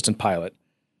one, it's just in pilot.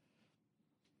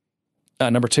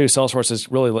 Number two, Salesforce is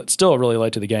still really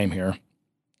late to the game here.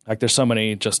 Like there's so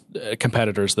many just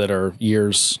competitors that are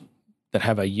that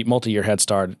have a multi-year head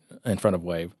start in front of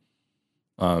Wave.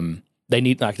 They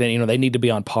need to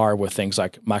be on par with things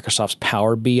like Microsoft's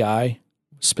Power BI,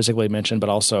 specifically mentioned, but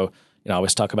also I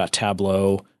always talk about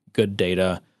Tableau, Good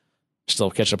Data. Still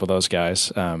catch up with those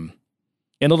guys, and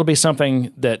it'll be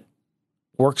something that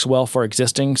works well for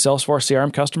existing Salesforce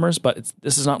CRM customers. But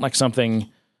this is not like something.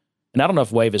 And I don't know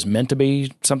if Wave is meant to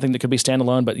be something that could be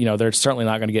standalone, but they're certainly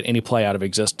not going to get any play out of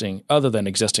existing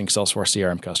Salesforce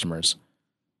CRM customers.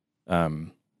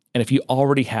 And if you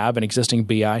already have an existing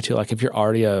BI tool, like if you're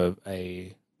already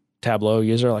a Tableau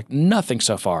user, like nothing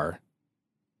so far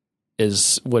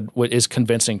is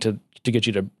convincing to get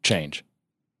you to change.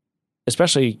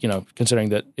 Especially considering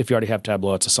that if you already have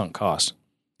Tableau, it's a sunk cost.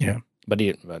 Yeah, but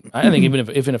I think even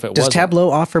if it does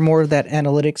Tableau offer more of that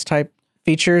analytites type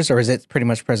features, or is it pretty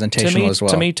much presentational as well?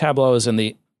 To me, Tableau is in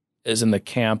the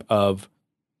camp of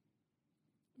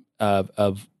I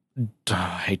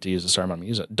hate to use this term, I'm going to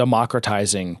use it,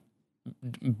 democratizing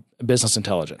business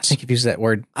intelligence. I think you've used that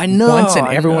word once in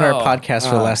every one of our podcasts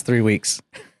for the last 3 weeks.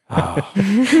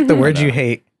 The word you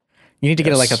hate. You need to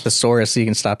get it like a thesaurus so you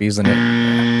can stop using it.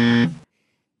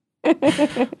 I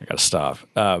got to stop.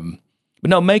 But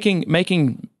no,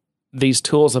 making these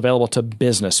tools available to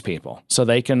business people so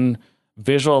they can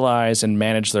visualize and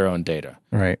manage their own data.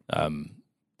 Right.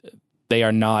 They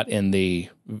are not in the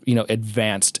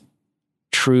advanced,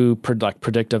 true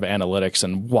predictive analytics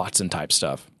and Watson type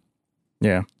stuff.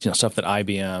 Yeah. Stuff that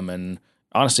IBM and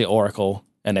honestly Oracle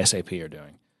and SAP are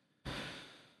doing.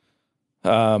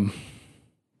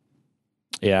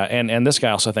 Yeah, and this guy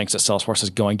also thinks that Salesforce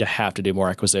is going to have to do more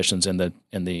acquisitions in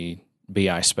the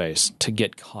BI space to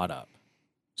get caught up.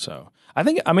 So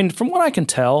from what I can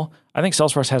tell, I think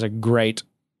Salesforce has a great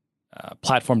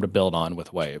platform to build on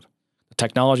with Wave. The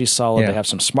technology's solid. Yeah. They have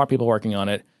some smart people working on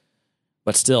it,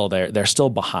 but still they're still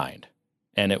behind.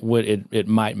 And it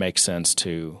might make sense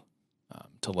to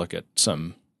look at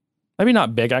some maybe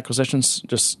not big acquisitions,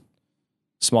 just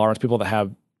smaller ones, people that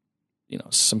have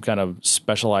some kind of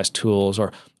specialized tools.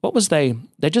 Or what was they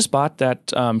just bought that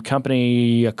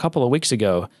company a couple of weeks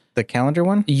ago. The calendar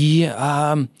one? Yeah.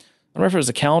 I don't remember if it was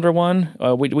the calendar one.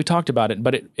 We talked about it,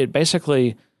 but it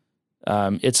basically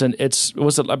it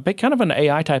was a big kind of an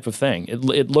AI type of thing.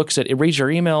 It reads your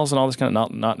emails and all this kind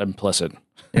of not implicit.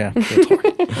 Yeah.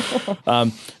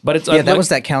 But it's that was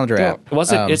that calendar app.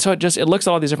 Was it? It looks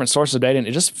at all these different sources of data and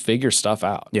it just figures stuff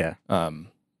out. Yeah.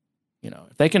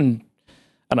 If they can,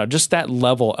 I don't know, just that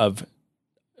level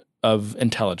of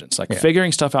intelligence, like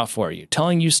figuring stuff out for you,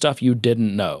 telling you stuff you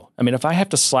didn't know. I mean, if I have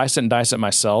to slice it and dice it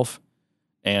myself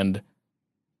and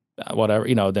whatever,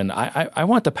 then I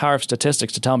want the power of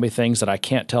statistics to tell me things that I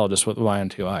can't tell just with my own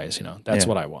two eyes. That's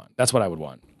what I want. That's what I would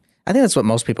want. I think that's what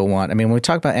most people want. I mean, when we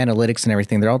talk about analytics and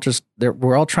everything,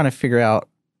 we're all trying to figure out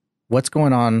what's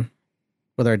going on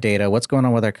with our data, what's going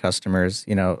on with our customers,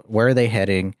 where are they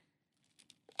heading?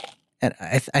 And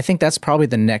I think that's probably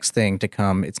the next thing to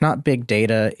come. It's not big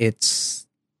data. It's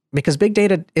because big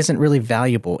data isn't really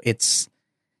valuable.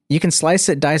 you can slice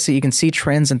it, dice it, you can see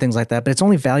trends and things like that, but it's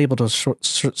only valuable to a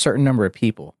certain number of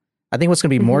people. I think what's going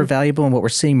to be more valuable and what we're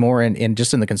seeing more in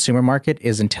just in the consumer market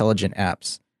is intelligent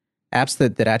apps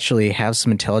that actually have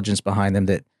some intelligence behind them,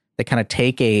 that they kind of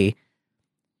take a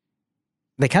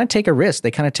risk.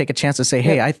 They kind of take a chance to say,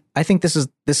 hey, I think this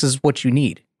is what you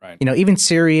need. Right. Even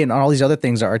Siri and all these other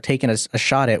things are taking a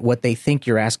shot at what they think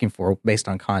you're asking for based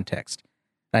on context.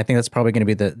 And I think that's probably going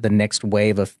to be the next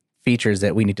wave of features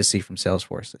that we need to see from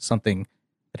Salesforce. It's something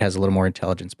that has a little more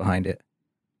intelligence behind it.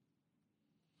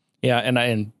 Yeah,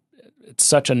 and it's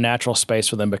such a natural space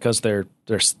for them because they're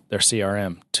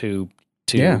CRM to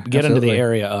get into the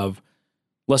area of,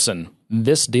 listen,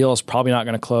 this deal is probably not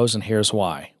going to close, and here's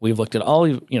why. We've looked at all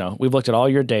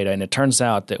your data, and it turns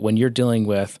out that when you're dealing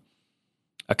with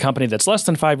a company that's less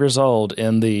than 5 years old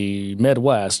in the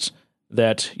Midwest,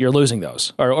 that you're losing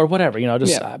those or whatever,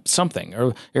 something,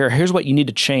 or here's what you need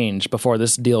to change before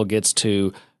this deal gets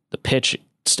to the pitch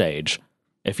stage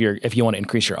if you want to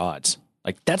increase your odds.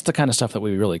 Like, that's the kind of stuff that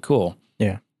would be really cool.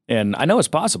 Yeah. And I know it's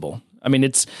possible. I mean,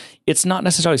 it's not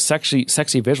necessarily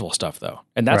sexy visual stuff though.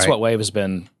 And that's what Wave has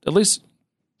been, at least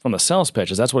from the sales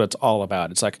pitches, that's what it's all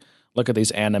about. It's like, look at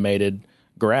these animated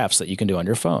graphs that you can do on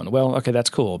your phone. Well, okay, that's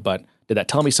cool, but did that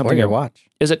tell me something? Or your watch.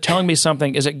 Is it telling me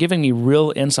something? Is it giving me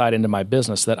real insight into my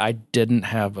business that I didn't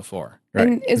have before? Right.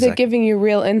 And is it giving you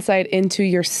real insight into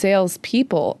your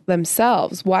salespeople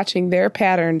themselves, watching their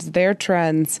patterns, their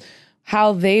trends,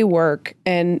 how they work,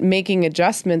 and making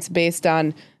adjustments based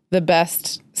on the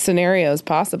best scenarios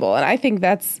possible? And I think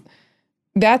that's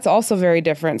also very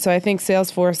different. So I think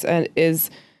Salesforce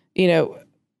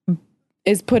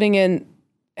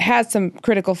has some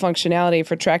critical functionality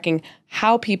for tracking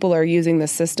how people are using the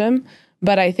system,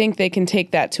 but I think they can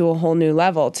take that to a whole new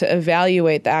level to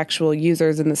evaluate the actual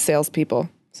users and the salespeople.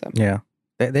 So yeah,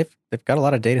 they've got a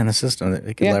lot of data in the system that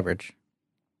they can leverage.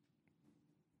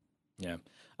 Yeah,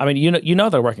 I mean,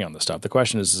 they're working on this stuff. The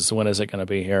question is when is it going to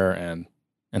be here, and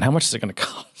how much is it going to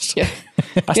cost? Yeah.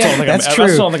 I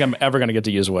still don't think I'm ever going to get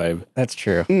to use Wave. That's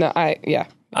true. No, I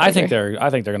think they're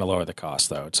going to lower the cost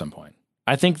though at some point.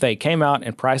 I think they came out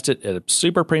and priced it at a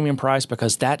super premium price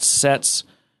because that sets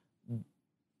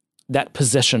that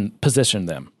position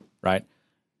them, right?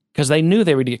 Because they knew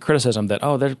they would get criticism that,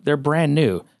 oh, they're brand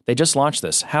new. They just launched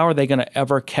this. How are they going to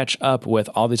ever catch up with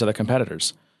all these other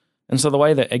competitors? And so the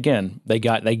way that, again, they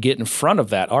get in front of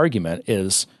that argument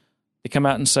is they come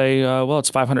out and say, well,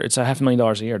 it's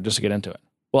 $500,000 a year just to get into it.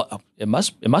 Well, it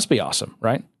must be awesome,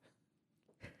 right?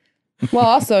 Well,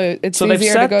 also, it's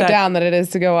easier to go down than it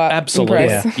is to go up. Absolutely.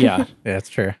 Yeah, that's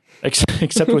true.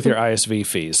 Except with your ISV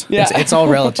fees. Yeah. It's all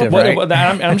relative, right? Well,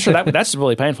 I'm sure that's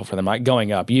really painful for them, like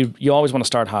going up. You always want to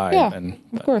start high. Yeah,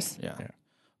 of course. Yeah.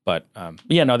 But,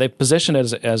 they position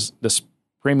it as this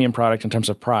premium product in terms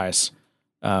of price.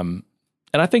 And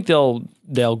I think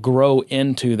they'll grow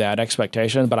into that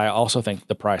expectation, but I also think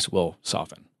the price will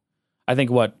soften. I think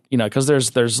because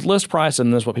there's list price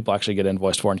and there's what people actually get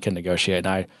invoiced for and can negotiate.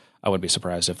 And I wouldn't be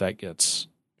surprised if that gets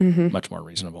much more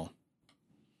reasonable.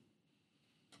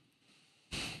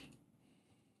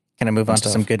 Can I move on to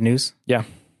some good news? Yeah.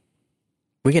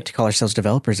 We get to call ourselves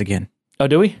developers again. Oh,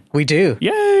 do we? We do.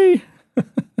 Yay!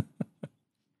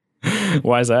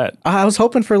 Why is that? I was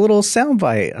hoping for a little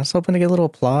soundbite. I was hoping to get a little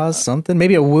applause, something.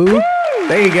 Maybe a woo.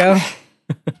 There you go.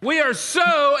 We are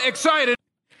so excited.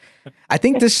 I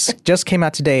think this just came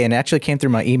out today and actually came through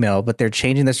my email, but they're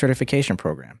changing the certification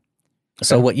program. Okay.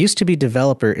 So what used to be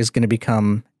developer is going to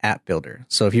become app builder.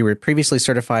 So if you were previously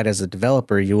certified as a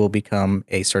developer, you will become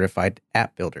a certified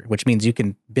app builder, which means you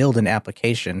can build an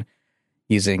application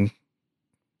using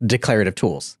declarative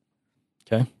tools.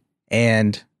 Okay.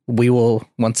 And we will,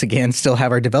 once again, still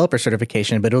have our developer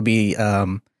certification, but it'll be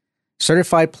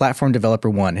Certified Platform Developer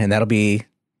 1, and that'll be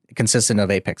consistent of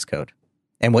Apex code.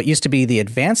 And what used to be the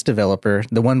advanced developer,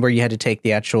 the one where you had to take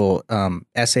the actual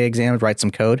essay exam, write some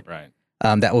code, right?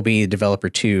 That will be Developer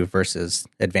 2 versus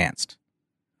advanced.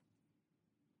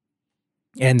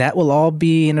 And that will all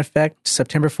be in effect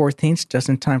September 14th, just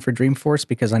in time for Dreamforce,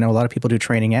 because I know a lot of people do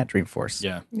training at Dreamforce.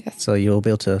 Yeah. Yes. So you'll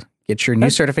be able to get your new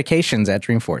certifications at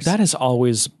Dreamforce. That has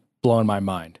always blown my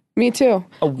mind. Me too.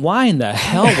 Why in the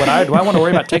hell do I want to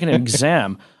worry about taking an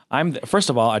exam?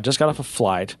 First of all, I just got off a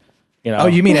flight. Oh,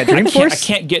 you mean at Dreamforce? I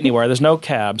can't get anywhere. There's no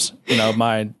cabs.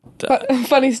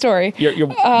 Funny story. You're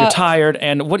tired,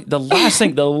 and the last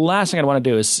thing I want to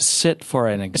do is sit for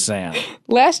an exam.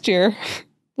 Last year,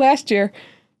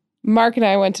 Mark and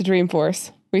I went to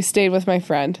Dreamforce. We stayed with my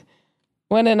friend.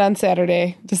 Went in on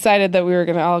Saturday. Decided that we were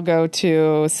going to all go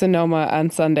to Sonoma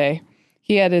on Sunday.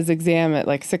 He had his exam at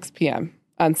like 6 p.m.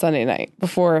 on Sunday night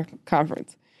before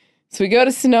conference. So we go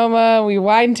to Sonoma, we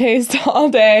wine taste all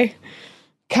day,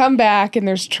 come back, and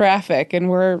there's traffic, and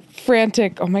we're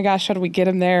frantic. Oh my gosh, how do we get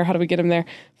him there? How do we get him there?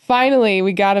 Finally,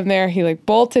 we got him there. He like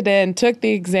bolted in, took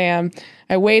the exam.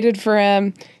 I waited for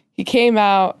him. He came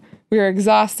out. We were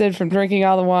exhausted from drinking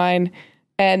all the wine,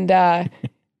 and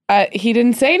he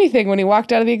didn't say anything when he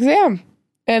walked out of the exam.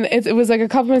 And it was like a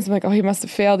couple minutes. I'm like, oh, he must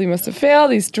have failed. He must have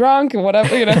failed. He's drunk and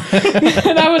whatever, you know.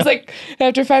 And I was like,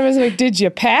 after 5 minutes, I'm like, did you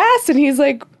pass? And he's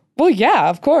like, well, yeah,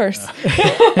 of course.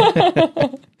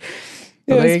 Well,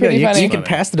 there you go. pretty funny. You can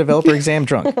pass the developer exam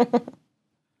drunk.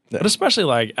 But especially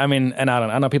like, I mean, and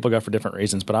I know people go for different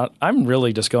reasons, but I'm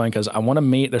really just going because I want to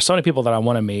meet. There's so many people that I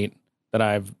want to meet that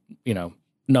I've,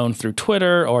 known through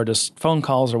Twitter or just phone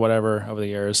calls or whatever over the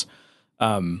years.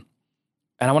 And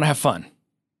I want to have fun.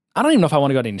 I don't even know if I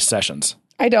want to go to any sessions.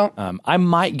 I don't. I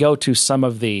might go to some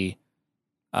of the,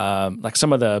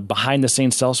 some of the behind the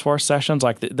scenes Salesforce sessions,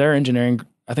 like their engineering.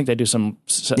 I think they do some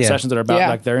sessions that are about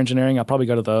like their engineering. I'll probably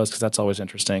go to those because that's always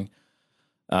interesting.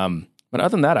 But other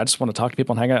than that, I just want to talk to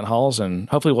people and hang out in halls, and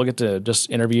hopefully we'll get to just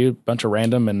interview a bunch of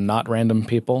random and not random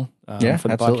people for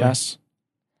the podcast.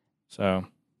 So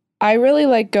I really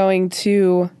like going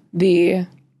to the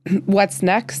what's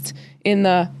next in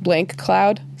the blank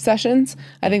cloud sessions.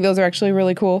 I think those are actually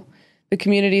really cool. The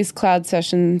community's cloud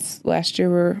sessions last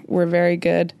year were very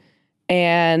good.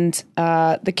 And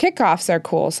the kickoffs are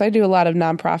cool. So I do a lot of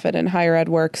nonprofit and higher ed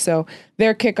work. So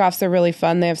their kickoffs are really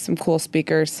fun. They have some cool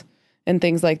speakers and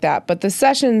things like that. But the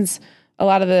sessions, a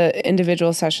lot of the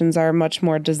individual sessions are much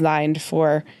more designed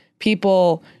for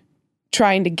people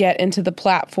trying to get into the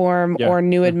platform or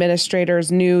new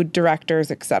administrators, new directors,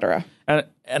 et cetera.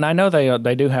 And I know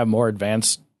they do have more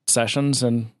advanced sessions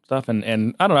and stuff.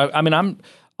 And I don't know. I mean,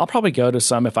 I'll probably go to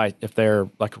some if they're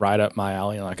like right up my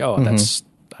alley and like, oh,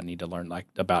 I need to learn like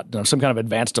about some kind of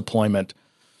advanced deployment,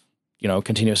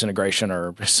 continuous integration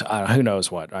or who knows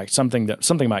what, right? Something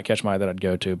might catch my eye that I'd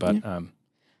go to,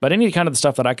 but any kind of the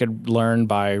stuff that I could learn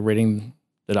by reading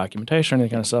the documentation or any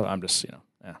kind of stuff, I'm just,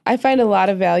 I find a lot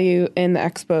of value in the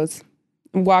expos,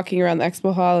 walking around the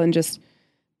expo hall and just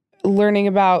learning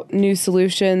about new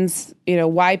solutions,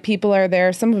 why people are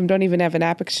there. Some of them don't even have an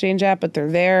App Exchange app, but they're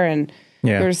there. And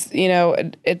there's,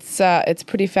 it's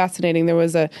pretty fascinating. There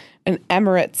was an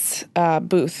Emirates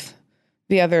booth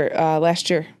the other last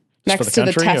year next to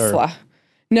the Tesla. Or?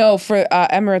 No, for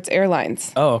Emirates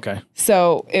Airlines. Oh, okay.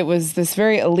 So it was this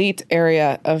very elite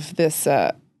area of this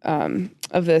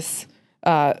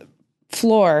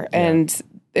floor, and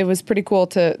it was pretty cool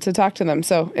to talk to them.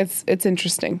 So it's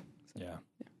interesting. Yeah.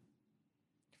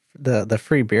 The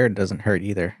free beer doesn't hurt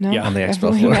either on the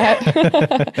expo floor.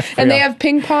 And they have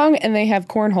ping pong and they have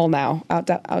cornhole now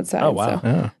outside. Oh, wow.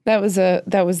 So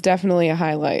that was definitely a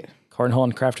highlight. Cornhole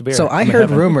and craft beer. So I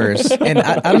heard rumors, and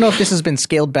I don't know if this has been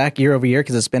scaled back year over year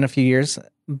because it's been a few years,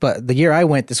 but the year I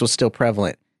went, this was still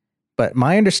prevalent. But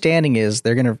my understanding is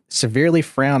they're going to severely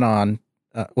frown on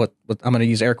what I'm going to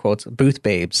use air quotes, booth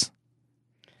babes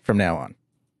from now on.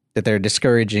 That they're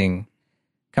discouraging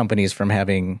companies from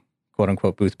having quote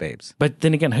unquote booth babes. But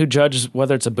then again, who judges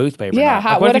whether it's a booth babe or not?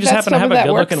 Like, what if you just happen to have a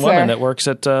good looking woman that works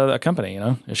at a company,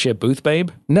 Is she a booth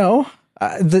babe? No.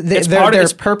 They're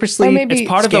purposely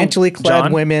scantily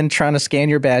clad women trying to scan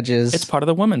your badges. It's part of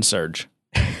the women's surge.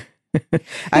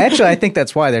 I think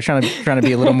that's why they're trying to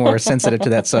be a little more sensitive to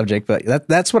that subject. But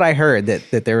that's what I heard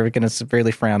that they were going to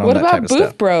severely frown on that type of stuff. What about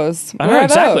booth bros? Where are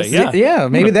exactly, those? Yeah.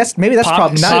 Maybe that's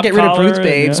problem. Not get rid of booth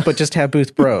babes, but just have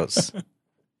booth bros.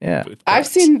 Yeah, I've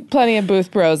seen plenty of booth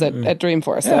bros at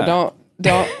Dreamforce. So don't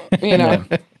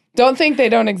don't think they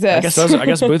don't exist. I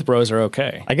guess booth bros are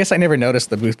okay. I guess I never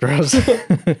noticed the booth bros.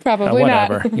 Probably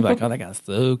whatever. not. You're like, oh, that guy's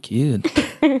so cute.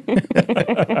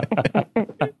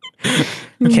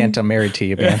 Kent, I'm married to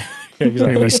you, man.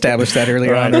 We established that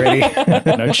earlier on already.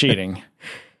 No cheating.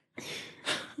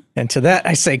 And to that,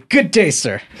 I say, good day,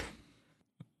 sir.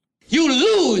 You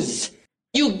lose.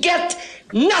 You get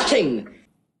nothing.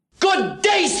 Good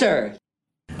day, sir.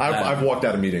 I've walked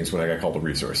out of meetings when I got called a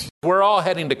resource. We're all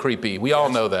heading to creepy. We all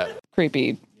know that.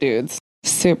 Creepy dudes.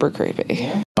 Super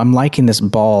creepy. I'm liking this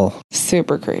ball.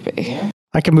 Super creepy.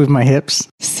 I can move my hips.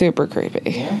 Super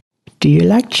creepy. Do you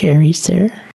like cherries, sir?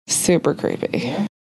 Super creepy.